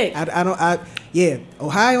 we thick.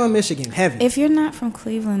 Ohio and Michigan, heavy. If you're not from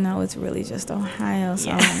Cleveland, though, it's really just Ohio. So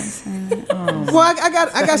I want to say that. Well, I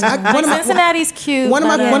got Cincinnati's cute.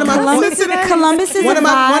 Columbus is one of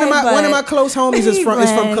my close homies is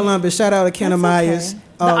from Columbus. Shout out to Ken Myers,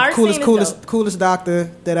 coolest doctor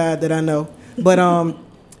that I know. But a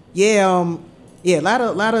lot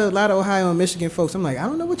of Ohio and Michigan folks. I'm like, I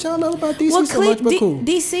don't know what y'all know about DC so much, but cool.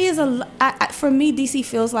 DC is for me, DC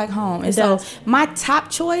feels like home. And so my top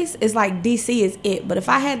choice is like DC is it. But if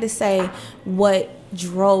I had to say what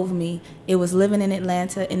drove me, it was living in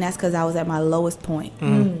Atlanta, and that's because I was at my lowest point.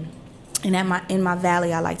 And in my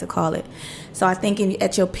valley, I like to call it. So I think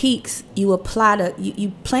at your peaks, you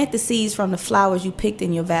you plant the seeds from the flowers you picked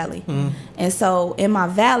in your valley. And so in my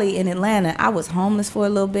valley in Atlanta, I was homeless for a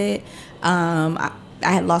little bit. I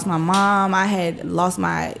had lost my mom. I had lost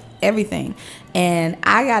my everything. And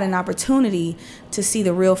I got an opportunity to see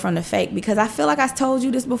the real from the fake, because I feel like I told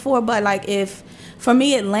you this before, but like for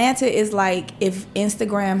me, Atlanta is like if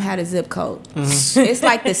Instagram had a zip code. It's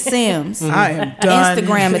like The Sims. I am done.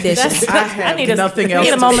 Instagram edition. I need nothing else. I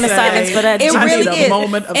need a moment of silence for that. It really I need a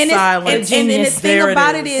moment of silence. And the thing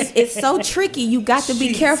about it is, it's so tricky. You got to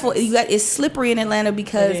be careful. It's slippery in Atlanta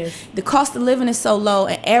because the cost of living is so low,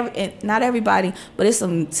 and not everybody, but it's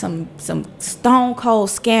some stone cold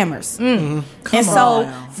scammers.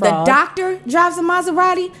 The doctor drives a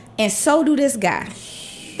Maserati, and so do this guy.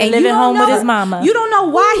 And living home with his mama. You don't know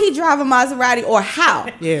why he drive a Maserati or how.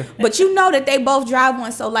 Yeah. But you know that they both drive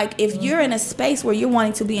one. So like if you're in a space where you're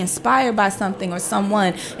wanting to be inspired by something or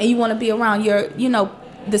someone, and you want to be around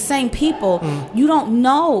the same people, you don't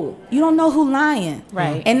know who lying.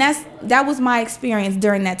 Right. And that was my experience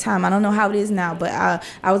during that time. I don't know how it is now, but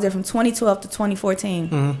I was there from 2012 to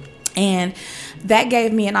 2014. And that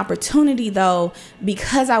gave me an opportunity, though,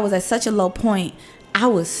 because I was at such a low point. I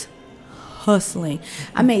was hustling.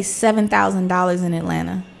 I made $7,000 in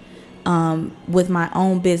Atlanta with my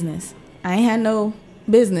own business. I ain't had no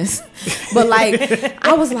business, but like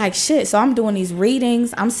I was like, shit. So I'm doing these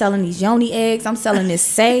readings. I'm selling these yoni eggs. I'm selling this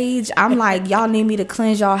sage. I'm like, y'all need me to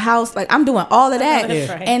cleanse y'all house. Like I'm doing all of that.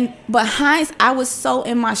 Right. But I was so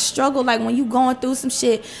in my struggle. Like when you going through some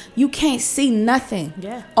shit, you can't see nothing.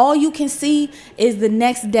 Yeah. All you can see is the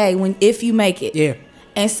next day if you make it. Yeah.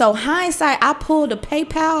 And so hindsight, I pulled a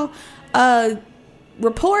PayPal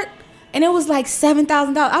report. And it was like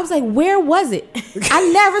 $7,000. I was like, where was it? I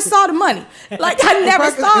never saw the money. Like, I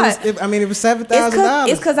never saw it. It was $7,000.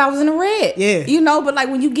 It's because I was in the red. Yeah. You know, but like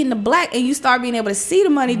when you get in the black and you start being able to see the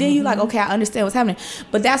money, then you're like, okay, I understand what's happening.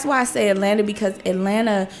 But that's why I say Atlanta, because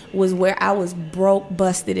Atlanta was where I was broke,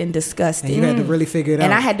 busted, and disgusted. And you had to really figure it out.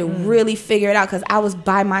 And I had to really figure it out because I was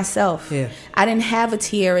by myself. Yeah. I didn't have a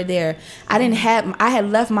Tiara there. I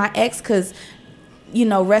had left my ex because, you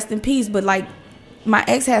know, rest in peace, but like, my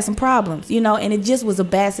ex had some problems, you know, and it just was a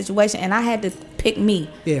bad situation, and I had to pick me.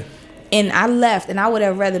 Yeah. And I left, and I would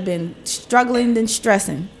have rather been struggling than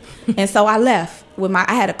stressing. And so I left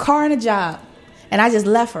I had a car and a job, and I just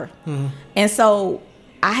left her. Mm-hmm. And so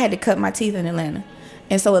I had to cut my teeth in Atlanta.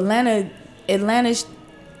 And so Atlanta,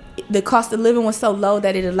 the cost of living was so low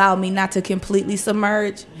that it allowed me not to completely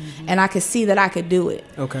submerge, and I could see that I could do it.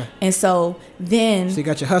 Okay. And so then, so you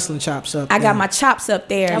got your hustling chops up. I got my chops up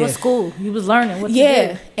there. That was school. You was learning what to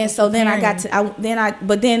do. And so then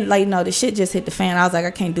but then like, no, the shit just hit the fan. I was like,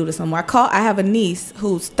 I can't do this no more. I have a niece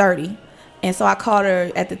who's 30. And so I called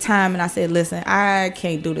her at the time and I said, listen, I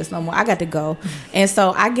can't do this no more. I got to go. And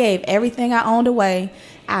so I gave everything I owned away.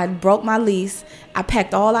 I broke my lease. I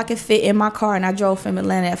packed all I could fit in my car, and I drove from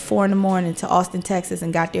Atlanta at 4 a.m. to Austin, Texas,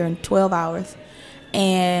 and got there in 12 hours.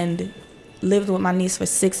 And lived with my niece for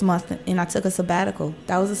 6 months, and I took a sabbatical.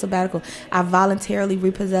 That was a sabbatical. I voluntarily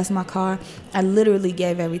repossessed my car. I literally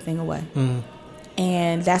gave everything away. Mm-hmm.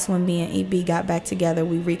 And that's when me and EB got back together.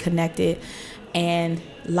 We reconnected, and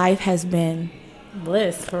life has been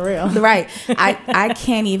bliss, for real. Right. I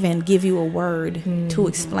can't even give you a word to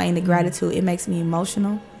explain the gratitude. It makes me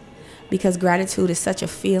emotional because gratitude is such a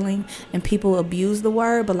feeling, and people abuse the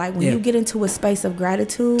word, but like when you get into a space of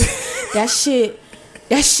gratitude, that shit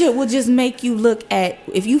will just make you look at,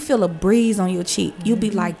 if you feel a breeze on your cheek, you'll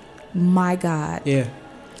be like, my God. Yeah.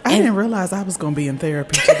 I didn't realize I was going to be in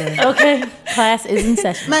therapy today. Okay. Class is in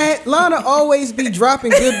session. Man, Lana always be dropping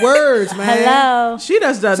good words, man. Hello. She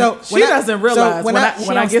doesn't realize when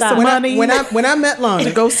I get some money. When I met Lana.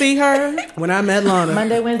 To go see her. When I met Lana.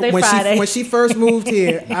 Monday, Wednesday, Friday. When she first moved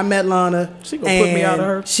here, I met Lana. She going to put me out of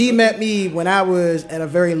her. She met me when I was at a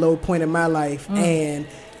very low point in my life. And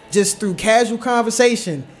just through casual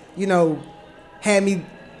conversation, you know, had me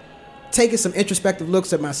taking some introspective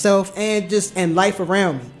looks at myself and life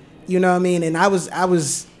around me. You know what I mean? And that was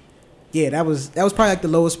probably like the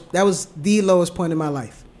lowest point in my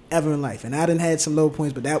life, ever in life. And I done had some low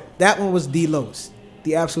points, but that one was the lowest,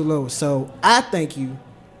 the absolute lowest. So I thank you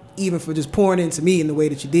even for just pouring into me in the way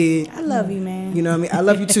that you did. I love you, man. You know what I mean? I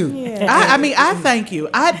love you too. Yeah. I thank you.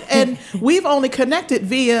 And we've only connected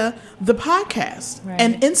via the podcast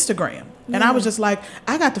and Instagram. And I was just like,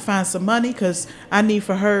 I got to find some money because I need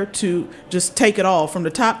for her to just take it all from the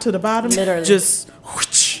top to the bottom. Literally. Just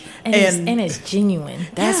whoosh, and it's genuine.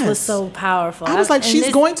 That's what's so powerful. I was like,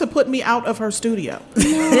 she's going to put me out of her studio.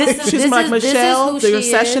 She's like, Michelle, your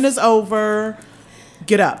session is over.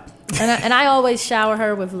 Get up. And I always shower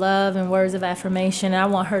her with love and words of affirmation. And I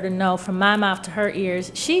want her to know from my mouth to her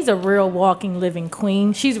ears, she's a real walking, living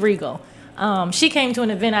queen. She's regal. She came to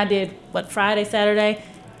an event I did, Friday, Saturday.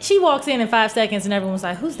 She walks in 5 seconds and everyone's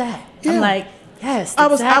like, who's that? Yeah. I'm like, yes,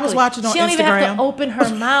 exactly. I was watching on Instagram. She don't even have to open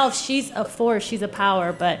her mouth. She's a force. She's a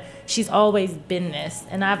power, but she's always been this.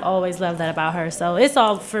 And I've always loved that about her. So it's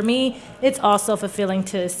all, for me, it's also fulfilling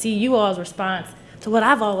to see you all's response to what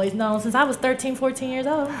I've always known since I was 13, 14 years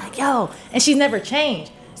old. I'm like, yo. And she's never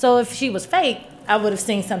changed. So if she was fake, I would have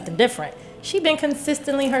seen something different. She's been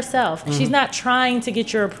consistently herself. Mm-hmm. She's not trying to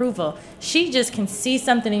get your approval. She just can see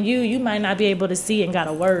something in you might not be able to see and got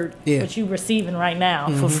a word, but you receiving right now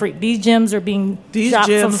for free. These gems are being dropped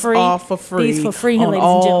for free. Are for free. These for free, ladies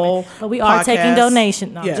and gentlemen. But we are taking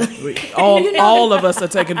donations. No, all of us are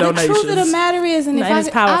taking donations. The truth of the matter is, and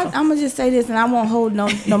I'm going to just say this, and I won't hold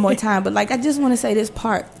no more time, but like I just want to say this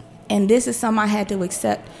part, and this is something I had to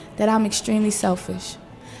accept, that I'm extremely selfish.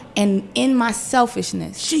 And in my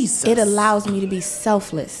selfishness, it allows me to be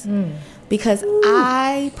selfless because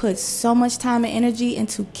I put so much time and energy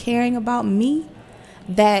into caring about me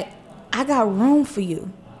that I got room for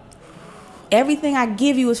you. Everything I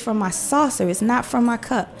give you is from my saucer. It's not from my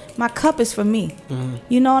cup. My cup is for me. Mm-hmm.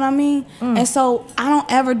 You know what I mean? And so I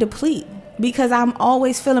don't ever deplete because I'm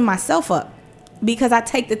always filling myself up because I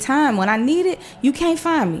take the time. When I need it, you can't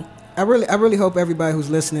find me. I really hope everybody who's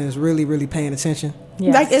listening is really, really paying attention.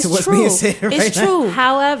 Yes. Like it's To what's true. being said right It's now. true.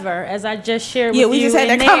 However, as I just shared with Yeah, you, we just had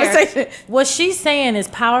in that there, conversation. what she's saying is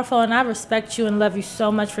powerful, and I respect you and love you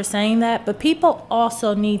so much for saying that. But people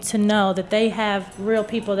also need to know that they have real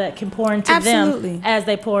people that can pour into Absolutely. them as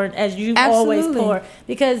they pour, as you Absolutely. always pour.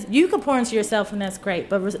 Because you can pour into yourself, and that's great.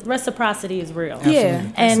 But reciprocity is real. Yeah.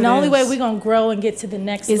 And the it only way is. we're gonna grow and get to the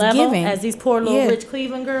next Is level, giving. as these poor little Yeah. rich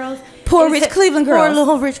Cleveland girls, Poor is rich to- Cleveland poor girls.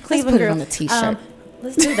 little rich Let's Cleveland put it girls. on a t-shirt.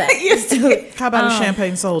 Let's do that. Let's do it. How about a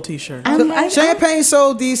Champagne Soul t-shirt?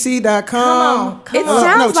 ChampagneSoulDC.com. Come It on.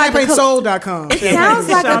 sounds like a ChampagneSoul.com. It sounds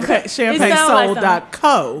like a ChampagneSoul.co.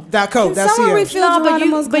 .co. That's someone Sierra. refill No,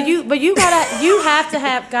 Geronimo's but you glass? you have to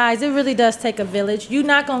have, guys. It really does take a village. You're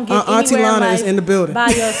not gonna get Auntie anywhere Lana in is life in the building. by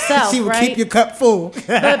yourself, She will right? keep your cup full.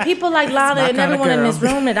 But people like Lana my and kinda everyone in girl. this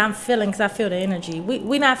room that I'm feeling, because I feel the energy.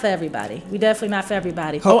 We not for everybody. We definitely not for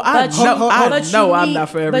everybody. Oh, I But know- I but know I'm need- not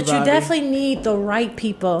for But you everybody. definitely need the right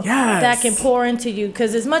people Yes. that can pour into you.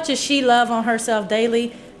 Because as much as she love on herself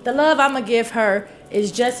daily, the love I'm gonna give her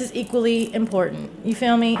is just as equally important. You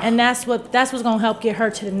feel me? And that's what's gonna help get her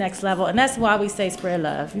to the next level. And that's why we say spread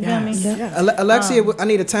love. You feel me? Yes. Alexia, I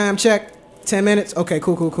need a time check. 10 minutes? Okay,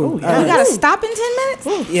 cool. Ooh, We gotta stop in 10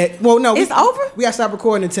 minutes? Yeah, well, no. It's over? We got to stop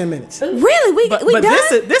recording in 10 minutes. Really? We But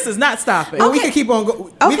done? this is not stopping. Well, we can keep on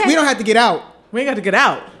going. Okay. We don't have to get out. We ain't got to get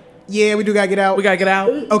out. Yeah, we do got to get out. We got to get out.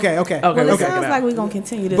 Okay. Well, it okay. sounds like we're gonna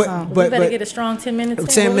continue this on. We better get a strong 10 minutes. in.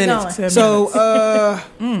 10 Where we minutes. going? 10 So,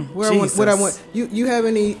 Jesus. what I want, you have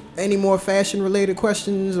any more fashion related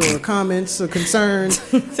questions or comments or concerns?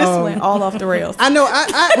 This went all off the rails. I know.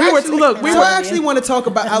 We were- actually, look, we so were- I actually want to talk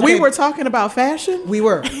about. We okay, were talking about fashion. We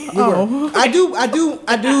were. I do want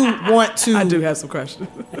to. I do have some questions.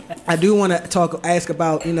 I do want to ask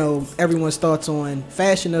about everyone's thoughts on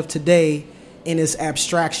fashion of today and its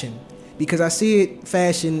abstraction, because I see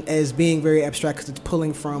fashion as being very abstract because it's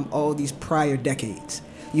pulling from all these prior decades.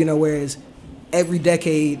 Whereas every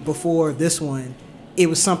decade before this one, it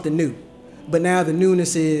was something new, but now the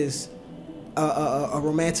newness is a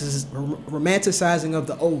romanticizing of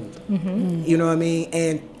the old. Mm-hmm. You know what I mean?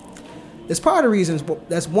 And that's part of the reasons.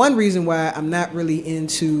 That's one reason why I'm not really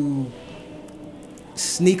into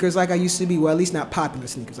sneakers like I used to be. Well, at least not popular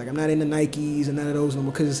sneakers. Like I'm not into Nikes and none of those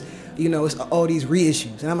anymore because it's all these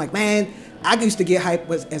reissues. And I'm like, man, I used to get hyped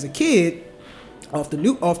as a kid off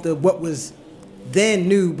the what was then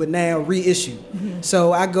new but now reissued. Mm-hmm.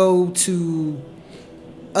 So I go to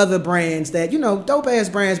other brands that dope ass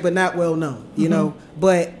brands but not well known.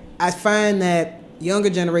 But I find that younger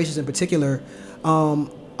generations in particular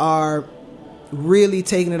are really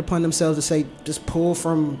taking it upon themselves to say just pull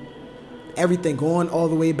from everything, going all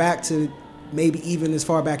the way back to maybe even as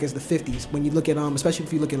far back as the 50s. When you look at especially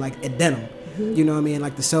if you look at like at denim, mm-hmm. You know what I mean,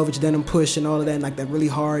 like the selvage denim push and all of that, and like that really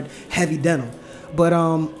hard, heavy denim. But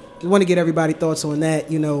I want to get everybody's thoughts on that.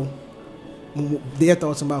 Their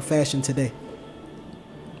thoughts about fashion today.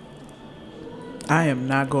 I am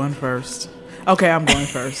not going first. Okay, I'm going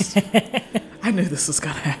first. I knew this was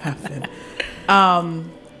gonna happen.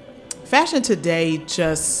 Fashion today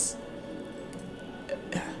just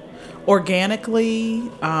organically,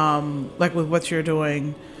 like with what you're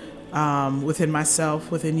doing, within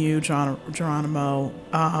myself, within you, Geronimo,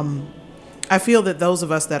 I feel that those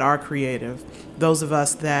of us that are creative, those of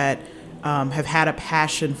us that have had a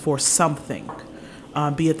passion for something,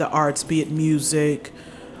 be it the arts, be it music,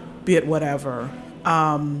 be it whatever,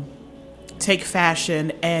 take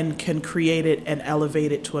fashion and can create it and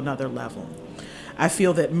elevate it to another level. I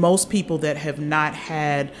feel that most people that have not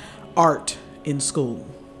had art in school,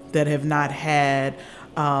 that have not had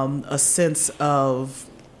a sense of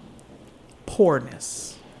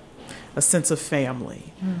poorness, a sense of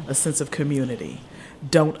family, a sense of community,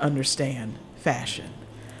 don't understand fashion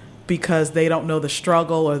because they don't know the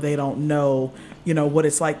struggle, or they don't know, what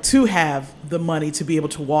it's like to have the money to be able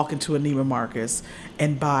to walk into a Neiman Marcus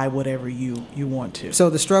and buy whatever you want to. So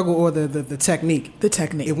the struggle or the technique. The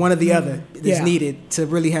technique. If one or the other is Yeah. needed to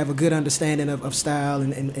really have a good understanding of style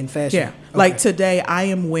and fashion. Yeah. Okay. Like today, I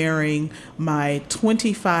am wearing my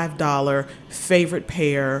 $25 favorite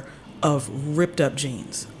pair of ripped up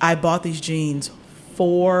jeans. I bought these jeans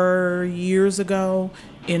 4 years ago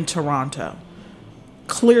in Toronto.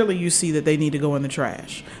 Clearly, you see that they need to go in the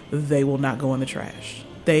trash. They will not go in the trash.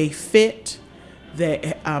 They fit.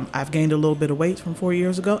 I've gained a little bit of weight from 4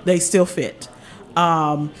 years ago. They still fit.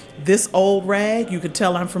 This old rag, you could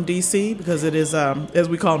tell I'm from D.C. because it is, as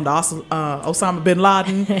we call him, the Osama bin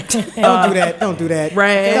Laden. Don't do that.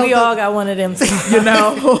 Rag. We all got one of them. You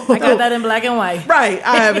know, I got that in black and white. Right.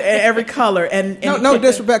 I have every color. And No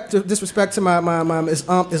disrespect to my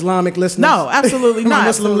Islamic listeners. No, absolutely not. My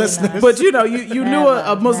Muslim listeners. But you knew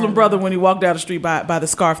a Muslim brother when he walked down the street by the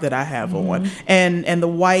scarf that I have on, and the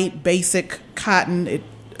white basic cotton,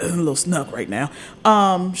 a little snug right now,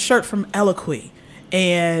 shirt from Eloquy.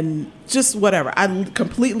 And just whatever. I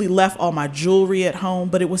completely left all my jewelry at home,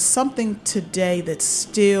 but it was something today that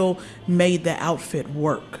still made the outfit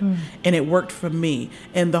work. And it worked for me.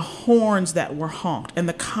 And the horns that were honked and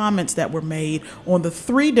the comments that were made on the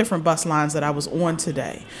 3 different bus lines that I was on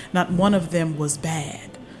today, not one of them was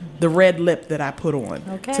bad. The red lip that I put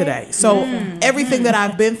on today. So everything that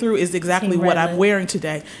I've been through is exactly what I'm wearing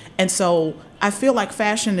today. And so I feel like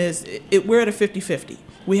fashion we're at a 50-50.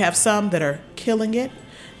 We have some that are killing it.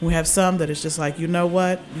 We have some that is just like, you know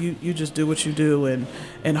what, you just do what you do,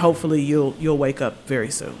 and hopefully you'll wake up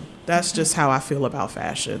very soon. That's just how I feel about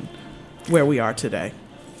fashion, where we are today.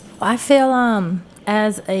 I feel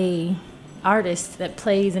as a artist that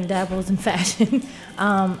plays and dabbles in fashion,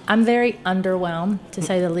 I'm very underwhelmed, to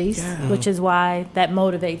say the least, which is why that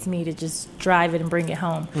motivates me to just drive it and bring it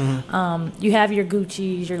home. You have your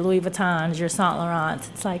Gucci's, your Louis Vuittons, your Saint Laurents.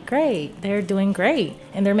 It's like, great, they're doing great,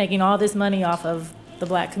 and they're making all this money off of the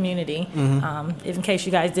black community. In case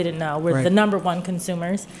you guys didn't know, we're the number one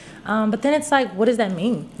consumers. But then it's like, what does that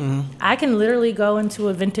mean? I can literally go into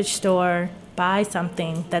a vintage store, buy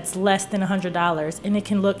something that's less than $100, and it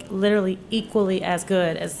can look literally equally as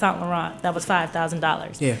good as Saint Laurent that was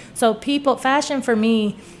 $5,000. Yeah. So fashion for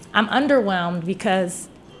me, I'm underwhelmed because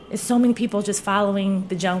it's so many people just following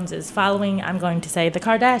the Joneses, I'm going to say, the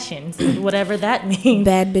Kardashians, whatever that means.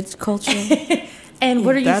 Bad bitch culture. And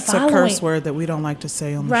what are you That's following? a curse word that we don't like to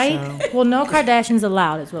say on the show. Well, no Kardashians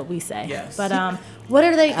allowed is what we say. Yes. But what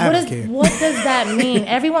are they? I don't care. What does that mean?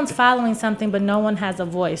 Everyone's following something, but no one has a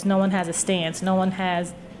voice. No one has a stance. No one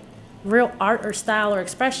has real art or style or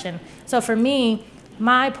expression. So for me,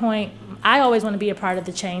 my point, I always want to be a part of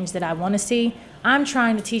the change that I want to see. I'm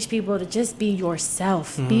trying to teach people to just be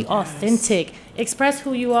yourself, be authentic, express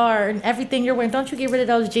who you are and everything you're wearing. Don't you get rid of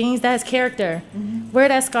those jeans. That's character. Wear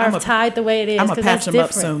that scarf tied the way it is. I'm going to patch them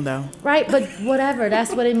different. up soon, though. Right, but whatever.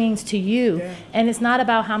 That's what it means to you. Yeah. And it's not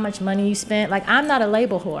about how much money you spent. Like, I'm not a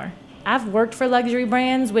label whore. I've worked for luxury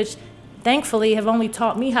brands, which thankfully have only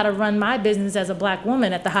taught me how to run my business as a black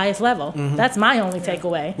woman at the highest level. That's my only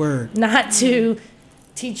takeaway. Word. Not to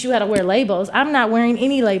teach you how to wear labels. I'm not wearing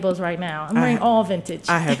any labels right now. I'm wearing all vintage.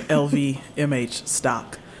 I have LVMH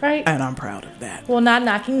stock. Right. And I'm proud of that. Well, not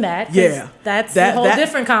knocking that. Yeah. That's a whole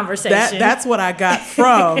different conversation. That's what I got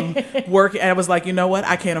from work. And I was like, you know what?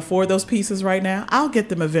 I can't afford those pieces right now. I'll get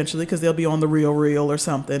them eventually because they'll be on the Real or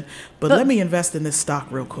something. But let me invest in this stock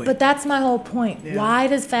real quick. But that's my whole point. Yeah. Why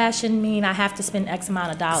does fashion mean I have to spend X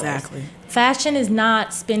amount of dollars? Exactly. Fashion is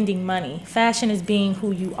not spending money. Fashion is being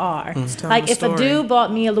who you are. Like, if a dude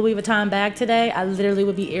bought me a Louis Vuitton bag today, I literally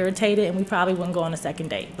would be irritated and we probably wouldn't go on a second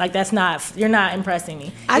date. Like, you're not impressing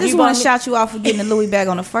me. I just want to shout you out for getting a Louis bag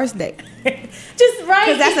on the first date. Just right.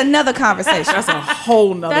 Because that's another conversation. That's a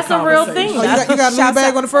whole nother conversation. That's a real thing. Oh, you got a Louis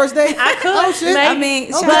bag on the first date? I could. Oh, shit. Maybe. I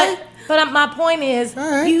mean, okay. But my point is,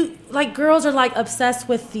 right. you like girls are like obsessed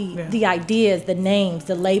with the ideas, the names,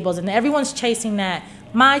 the labels, and everyone's chasing that.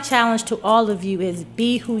 My challenge to all of you is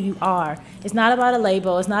be who you are. It's not about a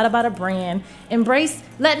label. It's not about a brand.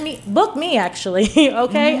 Book me actually,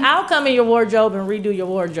 okay? I'll come in your wardrobe and redo your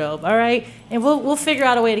wardrobe, all right? And we'll figure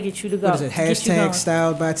out a way to get you to go. What is it? Hashtag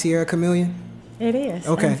styled by Tiara Chameleon? It is.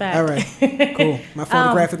 Okay, in fact. all right, cool. My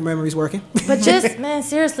photographic memory's working. But just, man,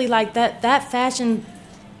 seriously, like that fashion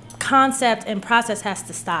concept and process has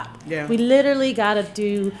to stop. Yeah. We literally got to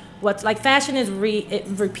do fashion is it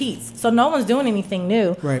repeats. So no one's doing anything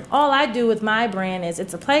new. Right. All I do with my brand is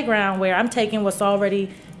it's a playground where I'm taking what's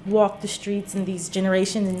already walked the streets in these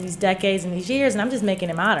generations and these decades and these years, and I'm just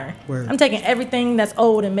making it modern. Word. I'm taking everything that's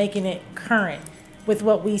old and making it current with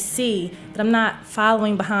what we see, but I'm not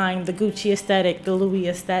following behind the Gucci aesthetic, the Louis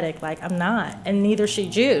aesthetic. Like, I'm not, and neither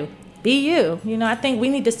should you. Be you. You know, I think we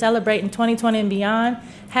need to celebrate in 2020 and beyond.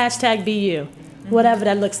 Hashtag be you. Whatever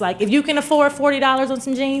that looks like. If you can afford $40 on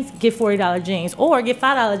some jeans, get $40 jeans. Or get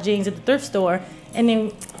 $5 jeans at the thrift store and then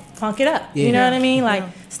funk it up. Yeah. You know what I mean? Like,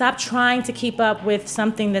 stop trying to keep up with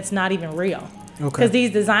something that's not even real. Okay. Because these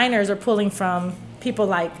designers are pulling from people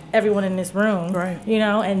like everyone in this room. Right. You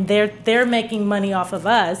know, and they're making money off of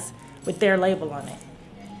us with their label on it.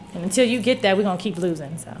 And until you get that, we're going to keep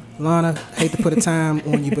losing. So, Lana, hate to put a time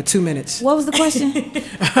on you, but 2 minutes. What was the question?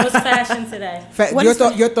 what's fashion today?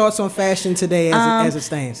 Your thoughts on fashion today as it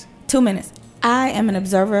stands? 2 minutes. I am an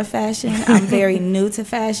observer of fashion. I'm very new to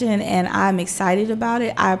fashion, and I'm excited about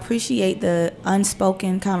it. I appreciate the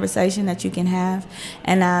unspoken conversation that you can have,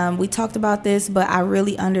 and we talked about this, but I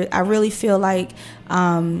really feel like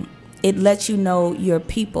it lets you know your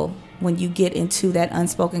people when you get into that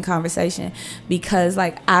unspoken conversation, because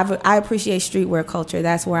like I appreciate streetwear culture.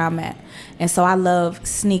 That's where I'm at, and so I love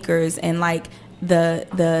sneakers and like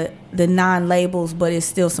the non-labels, but it's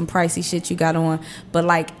still some pricey shit you got on. But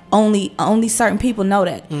like only certain people know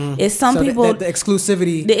that. It's some people. The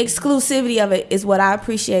exclusivity. The exclusivity of it is what I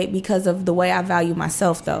appreciate because of the way I value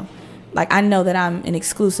myself, though. Like I know that I'm an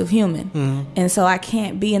exclusive human, and so I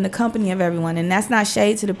can't be in the company of everyone. And that's not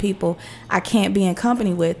shade to the people I can't be in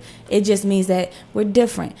company with. It just means that we're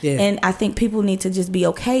different, and I think people need to just be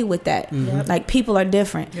okay with that. Like people are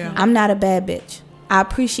different. I'm not a bad bitch. I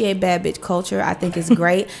appreciate bad bitch culture. I think it's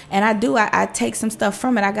great. And I take some stuff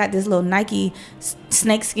from it. I got this little Nike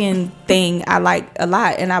snakeskin thing I like a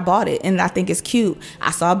lot, and I bought it, and I think it's cute.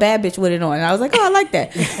 I saw a bad bitch with it on, and I was like, oh, I like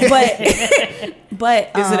that.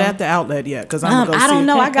 But is it at the outlet yet? Because I'm gonna go I don't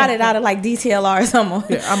know. I got it out of like DTLR or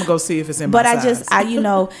something. Yeah, I'm gonna go see if it's in my size.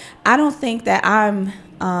 But I don't think that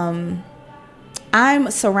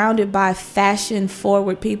I'm surrounded by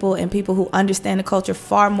fashion-forward people and people who understand the culture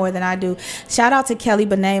far more than I do. Shout out to Kelly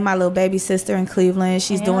Benet, my little baby sister in Cleveland.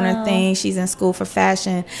 She's doing her thing. She's in school for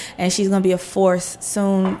fashion, and she's going to be a force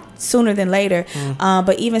sooner than later.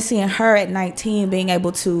 But even seeing her at 19 being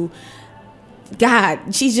able to,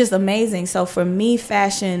 God, she's just amazing. So for me,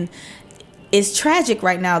 fashion is tragic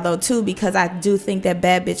right now, though, too, because I do think that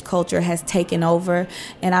bad bitch culture has taken over,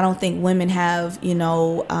 and I don't think women have,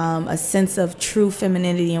 a sense of true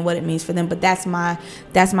femininity and what it means for them. But that's my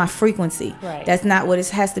frequency. Right. That's not what it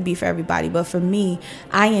has to be for everybody. But for me,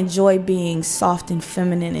 I enjoy being soft and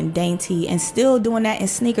feminine and dainty, and still doing that in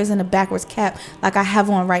sneakers and a backwards cap like I have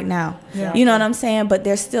on right now. Yeah. You know what I'm saying? But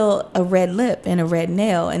there's still a red lip and a red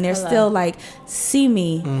nail, and there's still like, see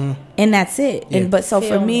me, and that's it. Yeah. And but so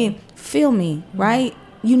for me. Feel me, right?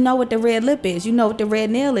 You know what the red lip is. You know what the red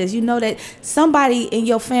nail is. You know that somebody in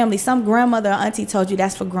your family, some grandmother or auntie told you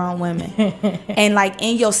that's for grown women. And like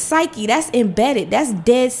in your psyche, that's embedded. That's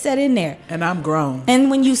dead set in there. And I'm grown. And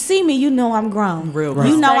when you see me, you know I'm grown. Real grown.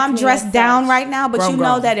 You know I'm dressed down right now, but you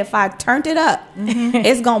know that if I turned it up,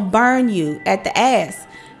 it's going to burn you at the ass.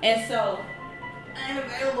 And so I'm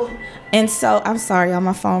available. And so, I'm sorry on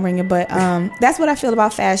my phone ringing, but that's what I feel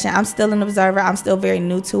about fashion. I'm still an observer. I'm still very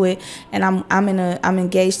new to it, and I'm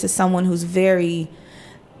engaged to someone who's very,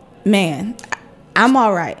 I'm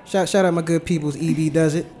all right. Shout out my good people's EB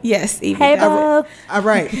does it. Yes, EB. Hey, does Bob. All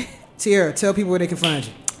right, Tiara, tell people where they can find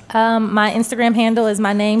you. My Instagram handle is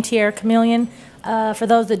my name, Tiara Chameleon. For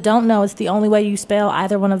those that don't know, it's the only way you spell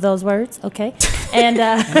either one of those words. Okay, and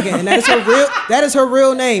again, that is her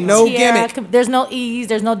real name. No Tiara, gimmick. There's no E's.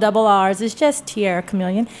 There's no double R's. It's just Tiara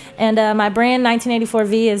Chameleon. And my brand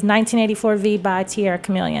 1984V is 1984V by Tiara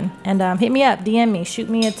Chameleon. And hit me up, DM me, shoot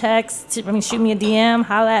me a text. Shoot me a DM.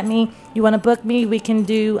 Holla at me. You want to book me? We can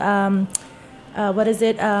do.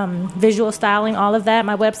 Visual styling, all of that.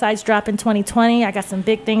 My website's dropping 2020. I got some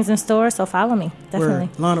big things in store, so follow me. Definitely.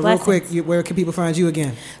 Lana, real quick, where can people find you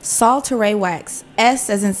again? Sol Terrae Wax. S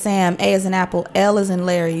as in Sam, A as in Apple, L as in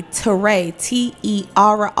Larry. Terrae,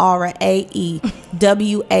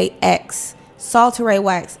 TERRAEWAX. Sol Terrae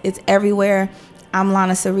Wax. It's everywhere. I'm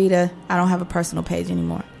Lana Syreeta. I don't have a personal page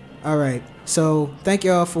anymore. All right. So thank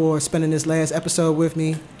y'all for spending this last episode with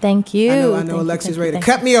me. Thank you. I know Alexia's ready to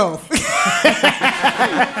cut me off.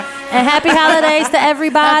 And happy holidays to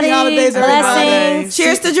everybody. Happy holidays, everybody.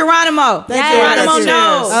 Cheers to Geronimo. Thank you. Geronimo Cheers.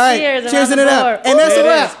 knows. All right. Cheers it up. And that's a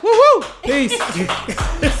wrap. Woo-hoo. Peace.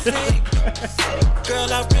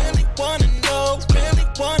 Girl, I really wanna know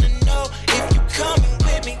if you coming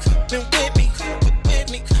with me, with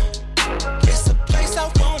me. It's a place I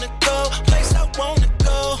wanna go,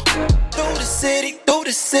 through the city.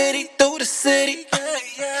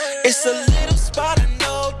 It's a little spot I